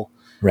understandable.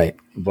 Right.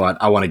 But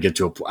I want to get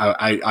to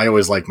I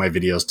always like my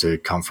videos to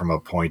come from a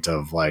point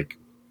of like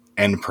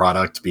end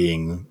product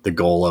being the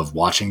goal of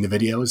watching the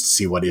videos to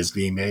see what is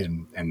being made,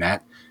 and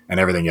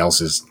everything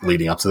else is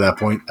leading up to that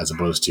point, as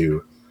opposed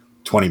to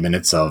 20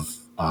 minutes of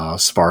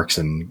sparks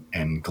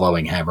and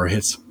glowing hammer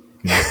hits.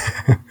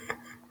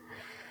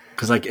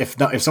 Because like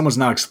if someone's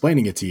not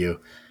explaining it to you,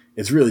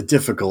 it's really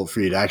difficult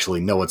for you to actually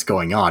know what's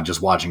going on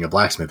just watching a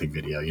blacksmithing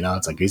video. You know,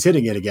 it's like he's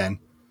hitting it again.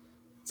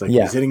 It's like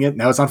he's hitting it,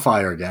 now it's on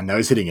fire again. Now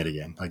he's hitting it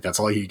again. Like that's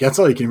all you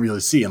can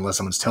really see, unless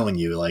someone's telling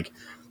you like,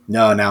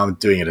 no, now I'm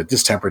doing it at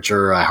this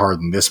temperature. I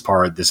harden this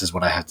part. This is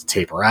what I have to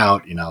taper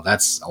out. You know,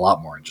 that's a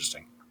lot more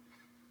interesting.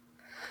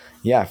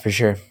 Yeah, for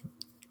sure.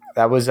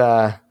 That was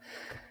the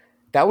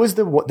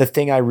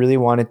thing I really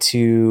wanted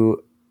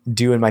to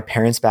do in my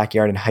parents'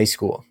 backyard in high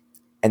school.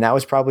 And that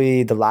was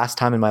probably the last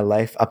time in my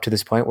life up to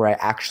this point where I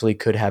actually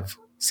could have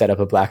set up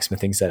a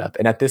blacksmithing setup.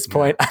 And at this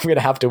point, I'm going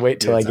to have to wait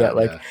till I get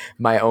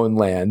my own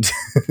land.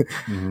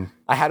 Mm-hmm.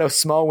 I had a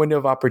small window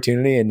of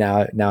opportunity, and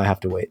now I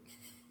have to wait.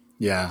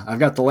 Yeah, I've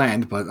got the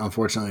land, but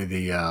unfortunately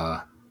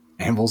the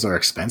anvils are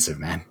expensive,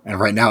 man. And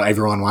right now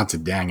everyone wants a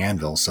dang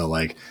anvil, so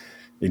like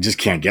you just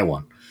can't get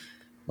one.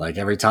 Like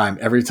every time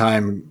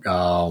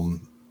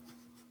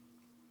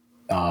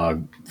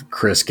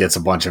Chris gets a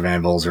bunch of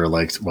anvils, or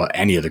like, well,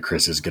 any of the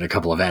Chris's get a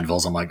couple of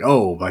anvils, I'm like,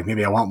 oh, like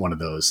maybe I want one of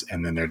those.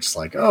 And then they're just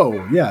like,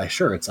 oh yeah,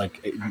 sure. It's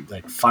like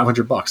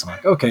 $500. I'm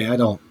like, okay, I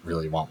don't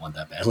really want one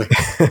that badly.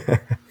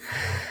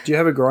 Do you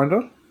have a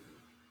grinder?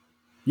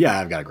 Yeah,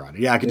 I've got a grinder.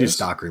 Yeah, I could do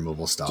stock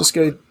removal stuff. Just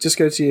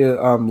go to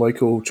your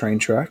local train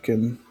track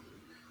and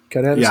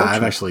cut out. Yeah,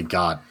 I've actually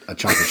got a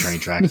chunk of train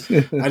tracks.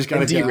 I just got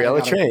to derail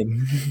a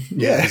train.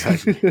 Yeah,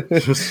 exactly.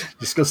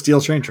 just go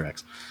steal train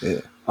tracks. Yeah.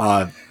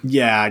 I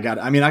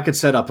could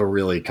set up a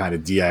really kind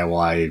of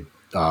DIY,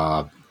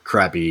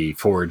 crappy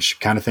forge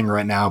kind of thing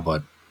right now,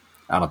 but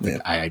I don't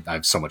think I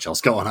have so much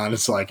else going on.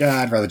 It's like,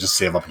 I'd rather just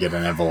save up and get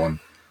an anvil and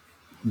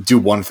do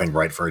one thing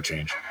right for a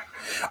change.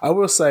 I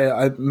will say,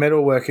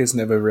 metalwork has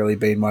never really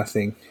been my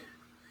thing.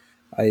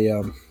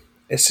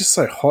 It's just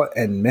so hot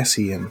and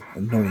messy and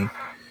annoying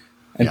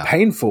and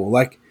painful.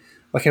 Like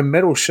a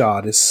metal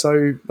shard is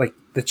so, like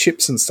the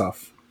chips and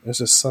stuff. It's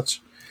just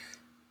such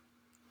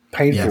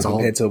painful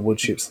compared to wood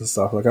chips and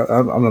stuff. Like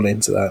I'm not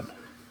into that.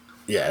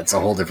 Yeah, it's a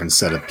whole different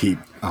set of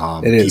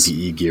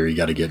PPE gear you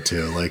got to get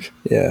to. Like,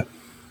 yeah.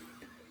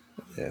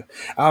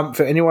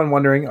 For anyone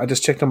wondering, I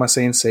just checked on my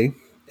CNC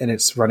and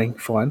it's running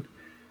fine.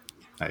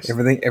 Nice.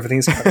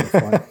 Everything's cutting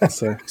fine.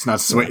 So it's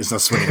not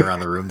swinging around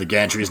the room. The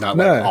gantry's not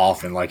like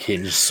off and like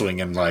hinge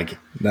swinging like.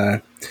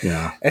 No.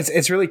 Yeah.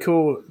 It's really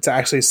cool to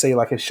actually see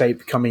like a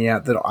shape coming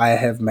out that I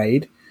have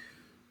made.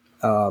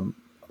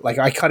 Like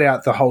I cut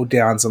out the whole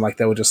downs and like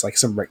they were just like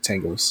some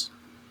rectangles.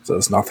 So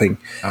there's nothing.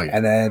 Oh, yeah.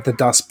 And then the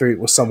dust boot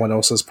was someone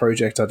else's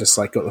project. I just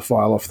like got the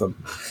file off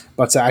them.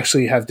 But to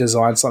actually have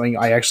designed something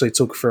I actually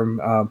took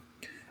from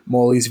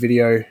Morley's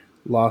video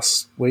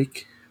last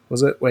week,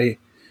 was it? Where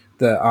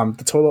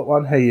the toilet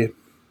one,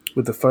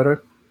 with the photo.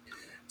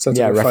 So I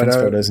took a reference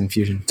photos in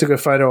Fusion. Took a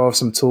photo of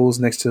some tools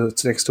next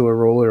to a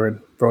ruler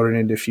and brought it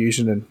into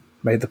Fusion and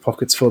made the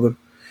pockets for them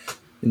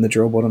in the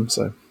drill bottom.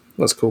 So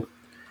that's cool.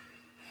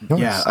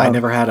 Yeah, I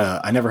never had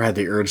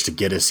the urge to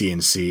get a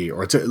CNC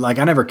or to like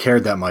I never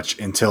cared that much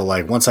until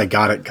like once I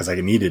got it because I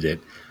needed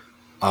it.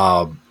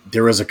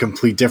 There was a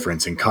complete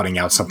difference in cutting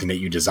out something that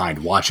you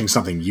designed, watching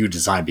something you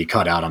designed be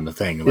cut out on the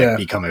thing, like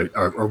become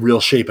a real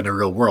shape in a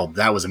real world.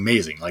 That was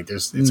amazing. Like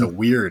it's a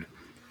weird.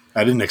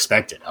 I didn't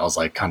expect it. I was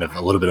like kind of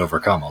a little bit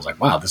overcome. I was like,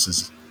 wow, this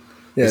is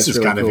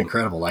really kind of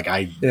incredible. Like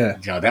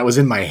that was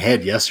in my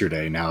head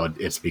yesterday. Now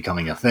it's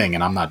becoming a thing,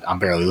 and I'm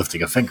barely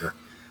lifting a finger.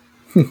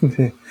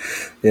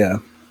 Yeah.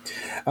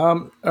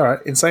 All right.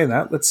 In saying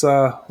that, let's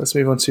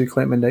move on to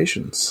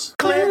Clampmendations.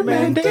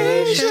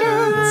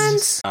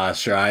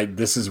 Sure.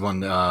 This is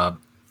one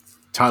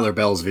Tyler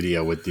Bell's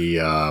video with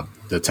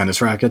the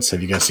tennis rackets.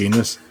 Have you guys seen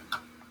this?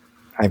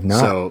 I've not.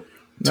 So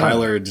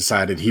Tyler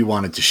decided he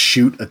wanted to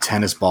shoot a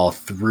tennis ball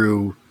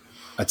through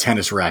a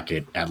tennis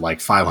racket at like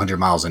 500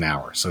 miles an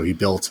hour. So he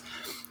built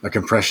a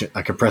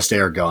compressed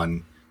air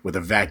gun with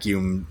a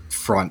vacuum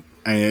front.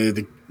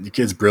 And the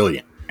kid's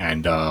brilliant,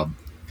 and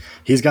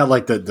he's got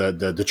like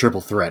the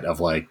triple threat of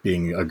like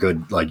being a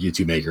good like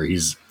YouTube maker.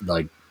 He's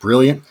like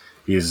brilliant.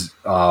 He's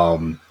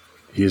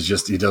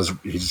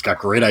just got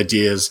great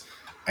ideas,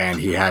 and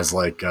he has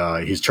like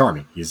he's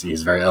charming.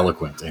 He's very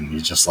eloquent, and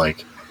he's just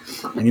like,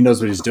 and he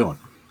knows what he's doing.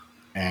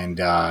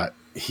 And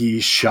he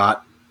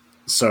shot.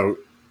 So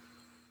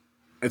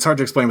it's hard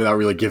to explain without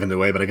really giving it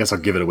away, but I guess I'll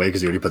give it away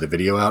because he already put the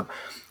video out.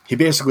 He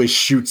basically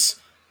shoots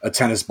a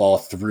tennis ball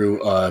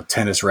through a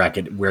tennis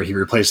racket where he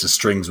replaces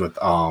strings with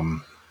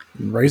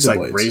razor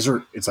blades.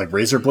 It's like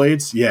razor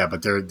blades. Yeah,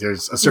 but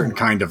there's a certain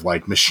kind of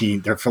like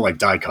machine. They're for like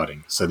die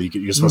cutting, so that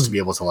you're supposed to be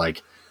able to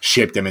like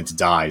shape them into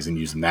dies and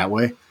use them that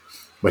way.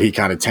 But he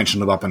kind of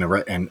tensioned them up in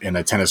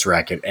a tennis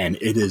racket, and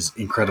it is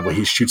incredible.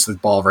 He shoots the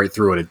ball right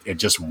through it. It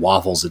just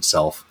waffles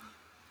itself.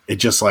 It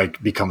just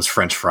like becomes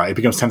French fry. It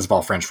becomes tennis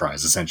ball French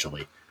fries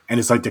essentially, and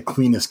it's like the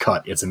cleanest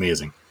cut. It's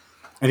amazing,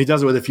 and he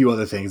does it with a few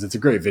other things. It's a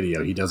great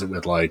video. He does it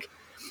with like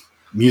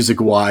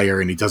music wire,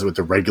 and he does it with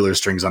the regular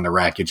strings on the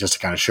racket just to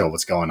kind of show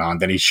what's going on.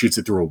 Then he shoots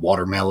it through a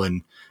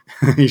watermelon.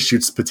 He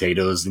shoots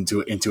potatoes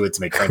into it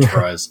to make French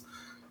fries.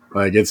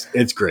 Like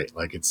it's great.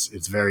 Like it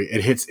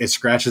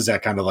scratches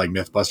that kind of like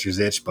Mythbusters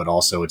itch, but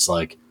also it's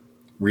like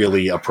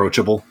really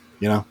approachable,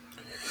 you know?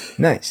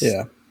 Nice.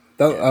 Yeah.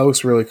 That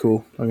looks really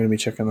cool. I'm going to be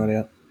checking that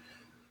out.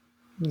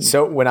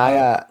 So when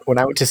I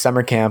went to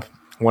summer camp,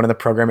 one of the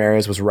program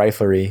areas was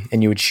riflery,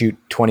 and you would shoot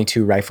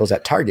 22 rifles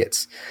at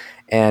targets.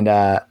 And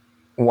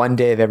one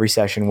day of every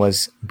session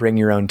was bring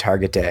your own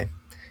target day.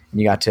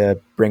 And you got to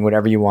bring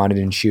whatever you wanted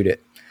and shoot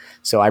it.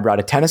 So I brought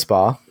a tennis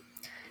ball,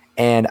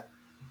 and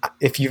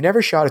if you've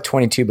never shot a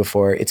 22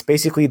 before, it's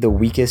basically the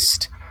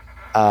weakest,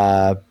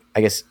 I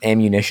guess,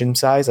 ammunition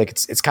size. Like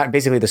it's kind of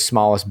basically the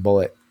smallest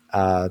bullet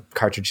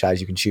cartridge size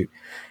you can shoot.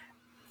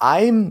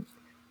 I'm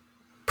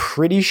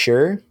pretty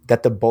sure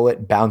that the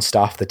bullet bounced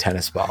off the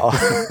tennis ball.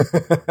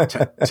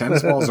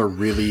 Tennis balls are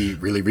really,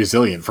 really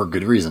resilient for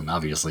good reason,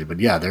 obviously. But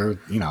yeah, they're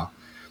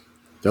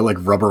like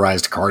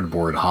rubberized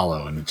cardboard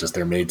hollow, and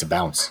they're made to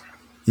bounce.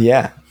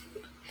 Yeah.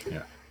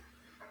 Yeah.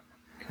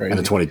 Crazy. And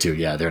the 22,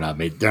 yeah, they're not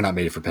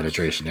made for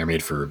penetration. They're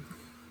made for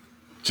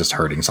just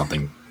hurting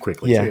something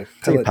quickly. Yeah. Yeah,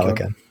 It's like a pellet pellet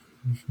gun.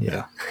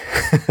 Yeah.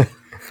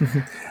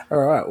 All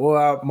right.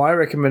 Well, my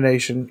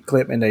recommendation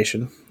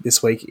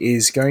this week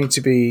is going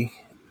to be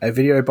a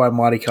video by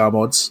Mighty Car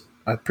Mods.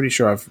 I'm pretty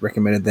sure I've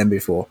recommended them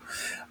before,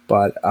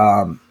 but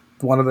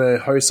one of the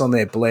hosts on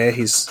there, Blair,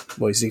 his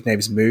nickname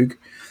is Moog,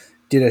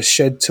 did a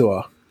shed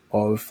tour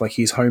of like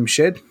his home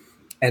shed,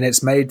 and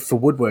it's made for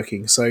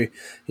woodworking. So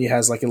he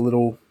has like a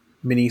little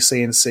mini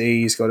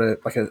CNC. He's got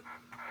a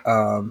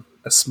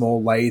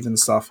small lathe and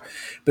stuff,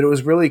 but it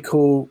was really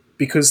cool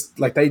because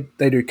like they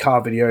do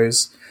car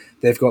videos.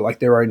 They've got like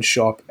their own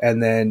shop,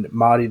 and then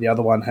Marty, the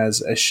other one,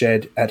 has a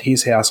shed at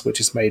his house which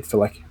is made for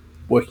like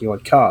working on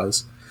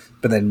cars,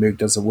 but then Moog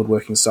does the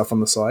woodworking stuff on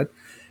the side,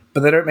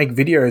 but they don't make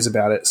videos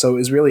about it. So it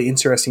was really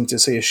interesting to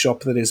see a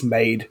shop that is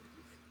made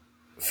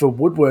for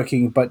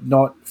woodworking but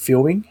not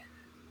filming,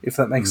 if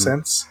that makes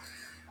sense.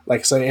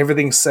 Like, so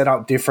everything's set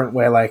up different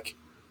where like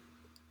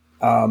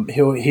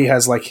he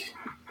has like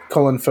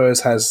Colin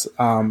Furs has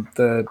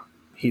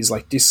his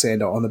like disc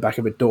sander on the back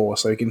of a door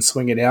so he can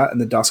swing it out and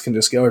the dust can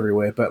just go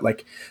everywhere. But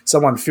like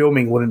someone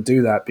filming wouldn't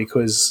do that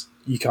because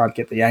you can't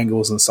get the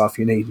angles and stuff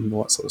you need and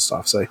all that sort of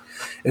stuff. So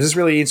it's just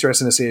really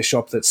interesting to see a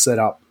shop that's set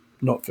up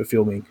not for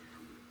filming.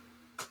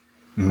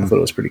 I thought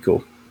it was pretty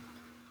cool.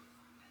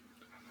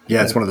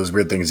 Yeah, it's one of those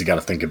weird things you got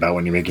to think about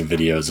when you're making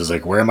videos. Is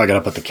like, where am I going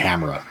to put the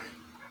camera?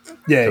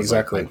 Yeah,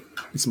 exactly.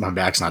 Like, my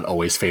back's not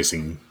always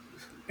facing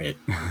it,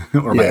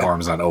 or my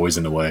arm's not always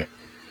in the way.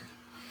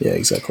 Yeah,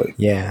 exactly.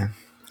 Yeah.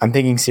 I'm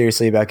thinking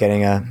seriously about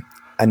getting a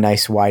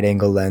nice wide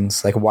angle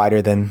lens, like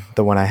wider than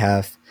the one I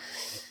have.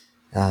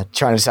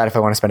 Trying to decide if I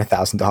want to spend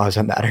 $1,000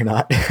 on that or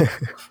not.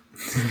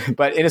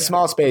 But in a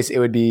small space, it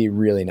would be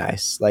really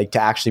nice, like to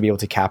actually be able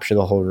to capture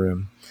the whole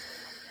room.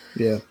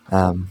 Yeah.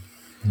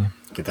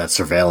 Get that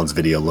surveillance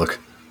video look.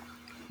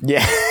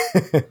 Yeah.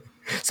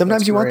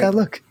 Sometimes you want that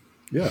look.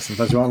 Yeah,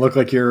 sometimes you want to look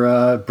like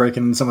you're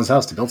breaking into someone's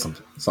house to build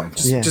something.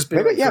 Yeah.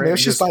 Maybe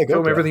let's just buy a GoPro.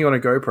 Film everything on a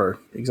GoPro.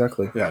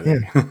 Exactly. Yeah.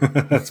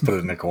 Let's put it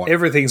in the corner.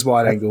 Everything's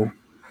wide angle.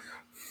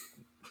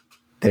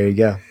 There you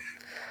go.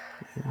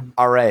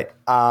 All right.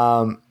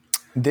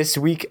 This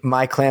week,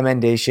 my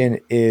commendation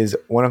is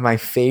one of my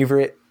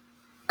favorite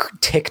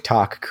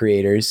TikTok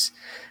creators.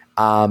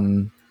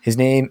 His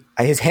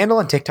handle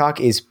on TikTok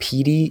is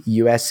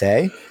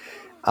PDUSA.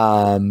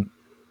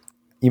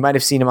 You might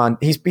have seen him on.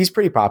 He's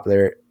pretty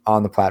popular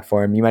on the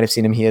platform. You might have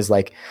seen him. He has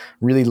like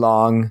really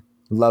long,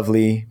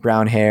 lovely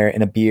brown hair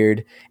and a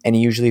beard, and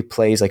he usually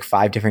plays like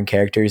 5 different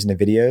characters in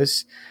the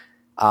videos.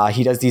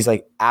 He does these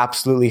like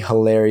absolutely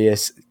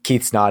hilarious.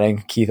 Keith's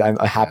nodding. Keith, I'm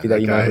happy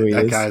that you know who he is.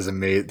 That guy's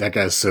amazing. That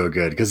guy's so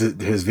good because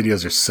his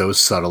videos are so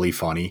subtly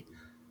funny.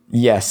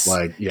 Yes,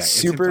 like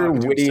super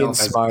witty and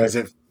smart.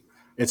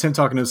 It's him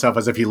talking to himself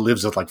as if he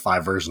lives with like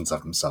 5 versions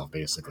of himself,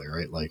 basically,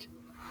 right? Like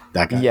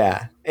that guy.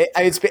 Yeah,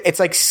 it's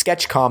like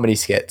sketch comedy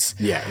skits.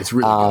 Yeah, it's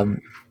really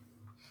good.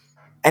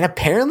 And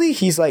apparently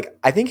he's like,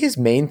 I think his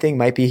main thing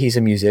might be he's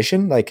a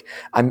musician. Like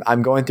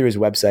I'm going through his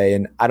website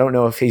and I don't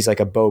know if he's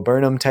like a Bo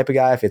Burnham type of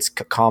guy, if it's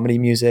comedy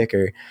music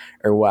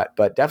or what,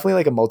 but definitely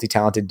like a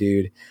multi-talented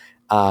dude.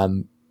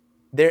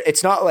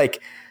 It's not like,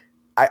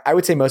 I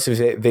would say most of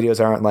his videos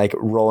aren't like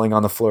rolling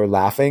on the floor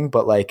laughing,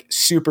 but like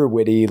super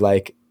witty,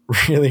 like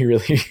really,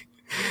 really,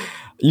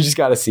 you just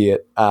got to see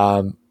it.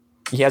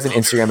 He has an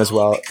Instagram as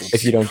well.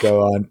 If you don't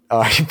go on,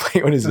 I can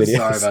play one of his videos.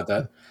 Sorry about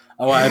that.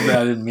 Oh, I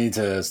didn't mean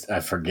to.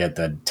 I forget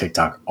that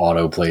TikTok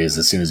auto plays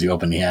as soon as you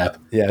open the app.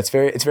 Yeah, it's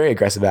very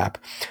aggressive app.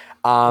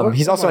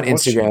 He's also on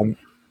Instagram.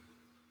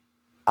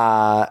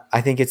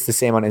 I think it's the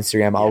same on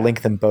Instagram. I'll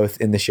link them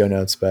both in the show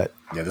notes. But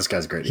yeah, this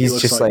guy's great. He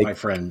looks just like my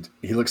friend.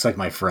 He looks like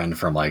my friend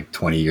from like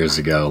 20 years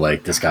ago.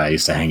 Like this guy I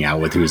used to hang out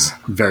with, who's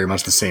very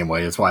much the same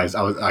way. That's why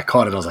I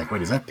caught it. I was like,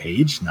 wait, is that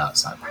Paige? No,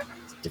 it's not.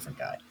 It's a different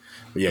guy.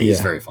 But yeah, he's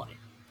very funny.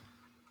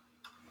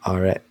 All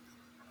right,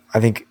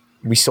 I think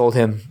we sold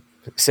him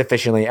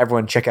sufficiently.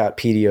 Everyone check out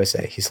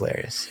PDUSA. He's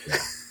hilarious.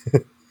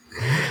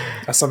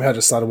 I somehow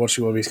just started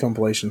watching one of his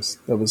compilations.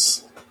 That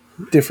was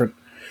different.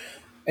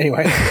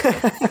 Anyway.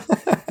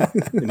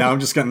 now I'm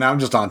just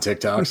on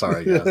TikTok.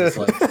 Sorry, guys. It's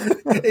like,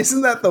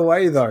 isn't that the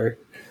way though?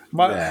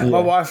 My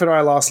wife and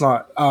I last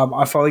night,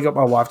 I finally got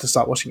my wife to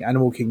start watching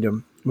Animal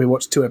Kingdom. We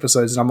watched 2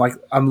 episodes and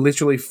I'm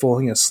literally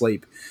falling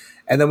asleep.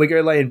 And then we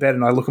go lay in bed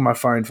and I look at my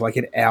phone for like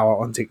an hour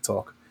on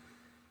TikTok.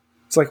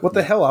 It's like, what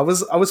the hell? I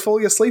was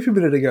falling asleep a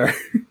minute ago.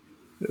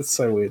 It's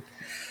so weird.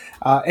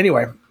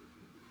 Anyway,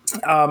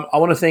 I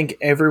want to thank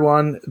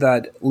everyone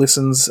that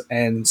listens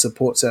and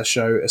supports our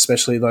show,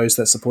 especially those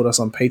that support us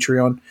on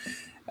Patreon.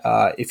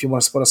 If you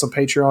want to support us on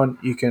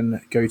Patreon, you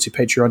can go to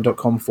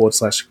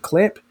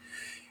patreon.com/clamp.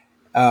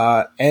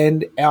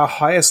 And our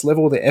highest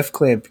level, the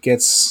F-Clamp,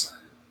 gets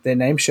their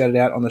name shouted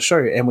out on the show.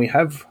 And we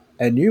have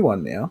a new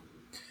one now.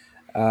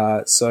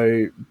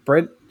 So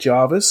Brent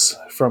Jarvis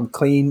from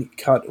Clean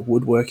Cut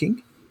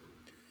Woodworking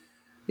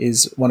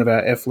is one of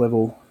our F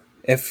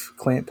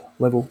clamp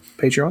level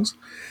Patreons.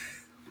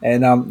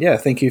 And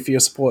thank you for your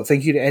support.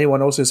 Thank you to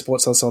anyone else who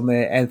supports us on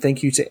there, and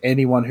thank you to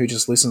anyone who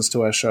just listens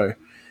to our show.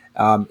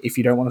 If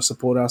you don't want to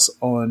support us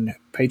on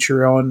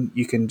Patreon,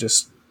 you can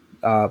just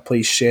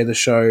please share the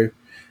show,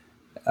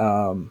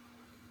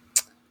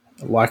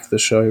 like the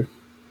show,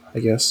 I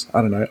guess.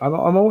 I don't know.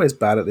 I'm always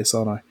bad at this,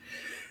 aren't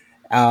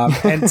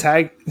I? And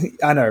tag,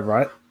 I know,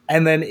 right?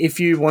 And then if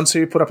you want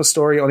to put up a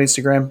story on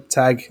Instagram,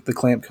 tag the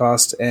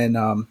Clampcast, and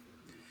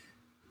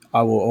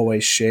I will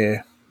always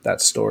share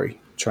that story.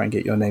 Try and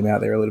get your name out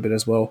there a little bit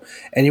as well.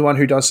 Anyone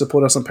who does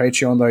support us on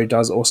Patreon, though,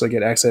 does also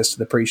get access to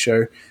the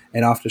pre-show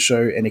and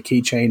after-show and a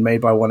keychain made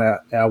by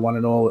our one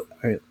and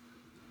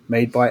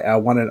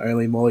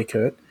only Molly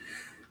Kurt,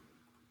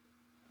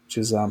 which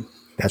is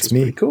that's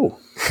me. Pretty cool.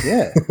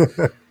 Yeah.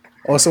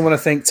 Also want to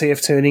thank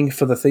TF Tuning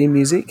for the theme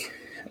music,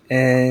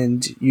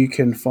 and you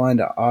can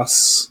find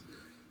us.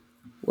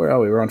 Where are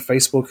we? We're on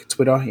Facebook,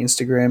 Twitter,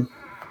 Instagram.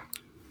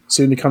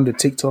 Soon to come to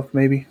TikTok,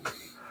 maybe.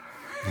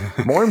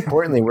 More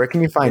importantly, where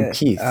can you find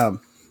Keith?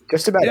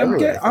 Just about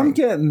everywhere. I'm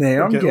getting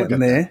there. I'm getting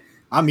there.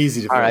 I'm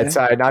easy to find. All right,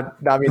 sorry,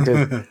 not mean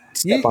to.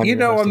 You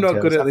know I'm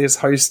not good at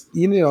this I'm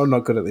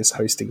not good at this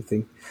hosting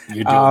thing.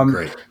 You're doing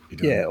great.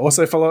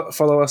 Also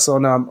follow us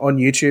on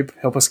YouTube.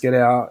 Help us get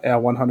our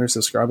 100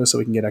 subscribers so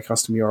we can get our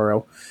custom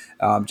URL.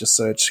 Just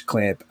search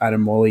Clamp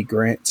Adam Morley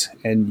Grant,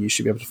 and you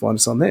should be able to find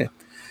us on there.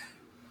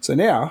 So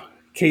now,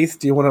 Keith,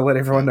 do you want to let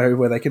everyone know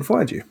where they can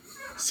find you?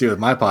 See, with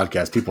my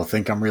podcast, people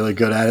think I'm really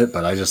good at it,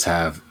 but I just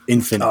have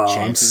infinite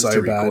chances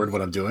to record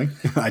what I'm doing.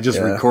 I just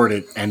record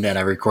it, and then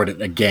I record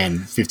it again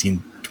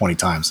 15, 20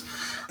 times.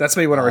 That's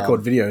me when I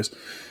record videos.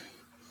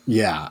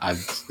 Yeah,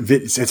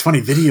 it's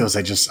funny. Videos,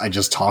 I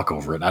just talk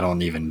over it. I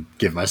don't even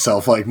give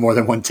myself like more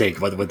than one take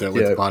with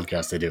the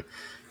podcast I do.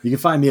 You can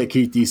find me at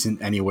Keith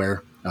Decent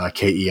anywhere.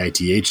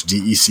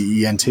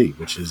 KeithDecent,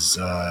 which is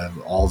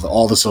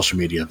all the social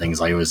media things.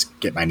 I always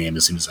get my name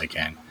as soon as I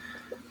can.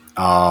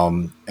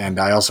 And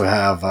I also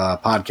have a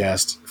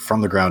podcast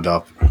from the ground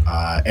up,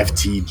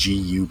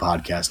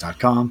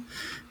 ftgupodcast.com,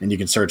 and you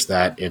can search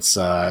that. It's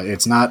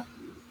not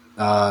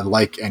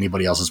like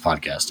anybody else's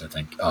podcast, I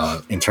think,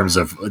 in terms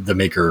of the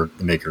maker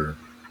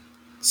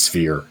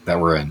sphere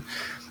that we're in.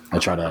 I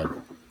try to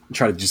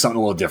do something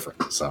a little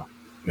different, so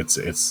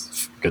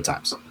it's good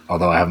times.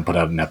 Although I haven't put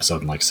out an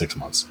episode in like 6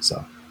 months,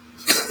 so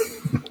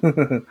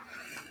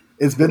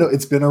it's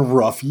been a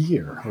rough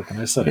year. What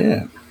can I say?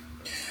 Yeah.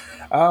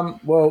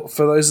 Well,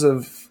 for those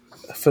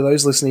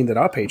listening that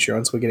are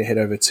Patreons, we're going to head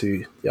over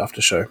to the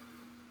after show.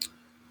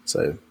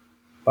 So,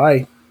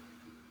 bye.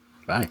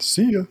 Bye.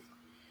 See ya.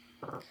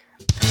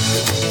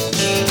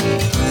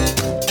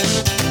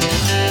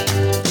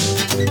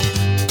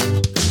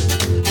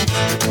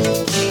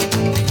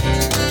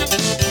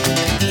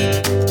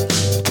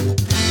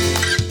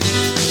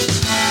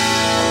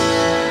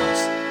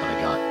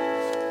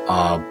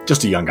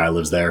 Just a young guy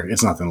lives there.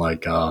 It's nothing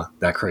like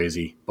that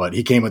crazy. But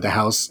he came with the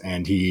house,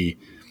 and he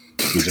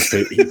just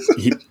pays rent.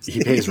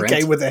 He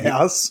came with the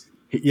house.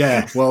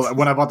 Yeah. Well,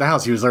 when I bought the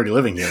house, he was already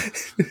living here.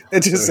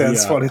 It just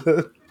sounds funny.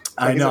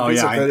 I know.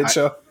 Yeah.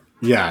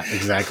 Yeah.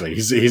 Exactly. He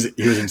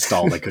was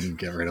installed. I couldn't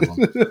get rid of him.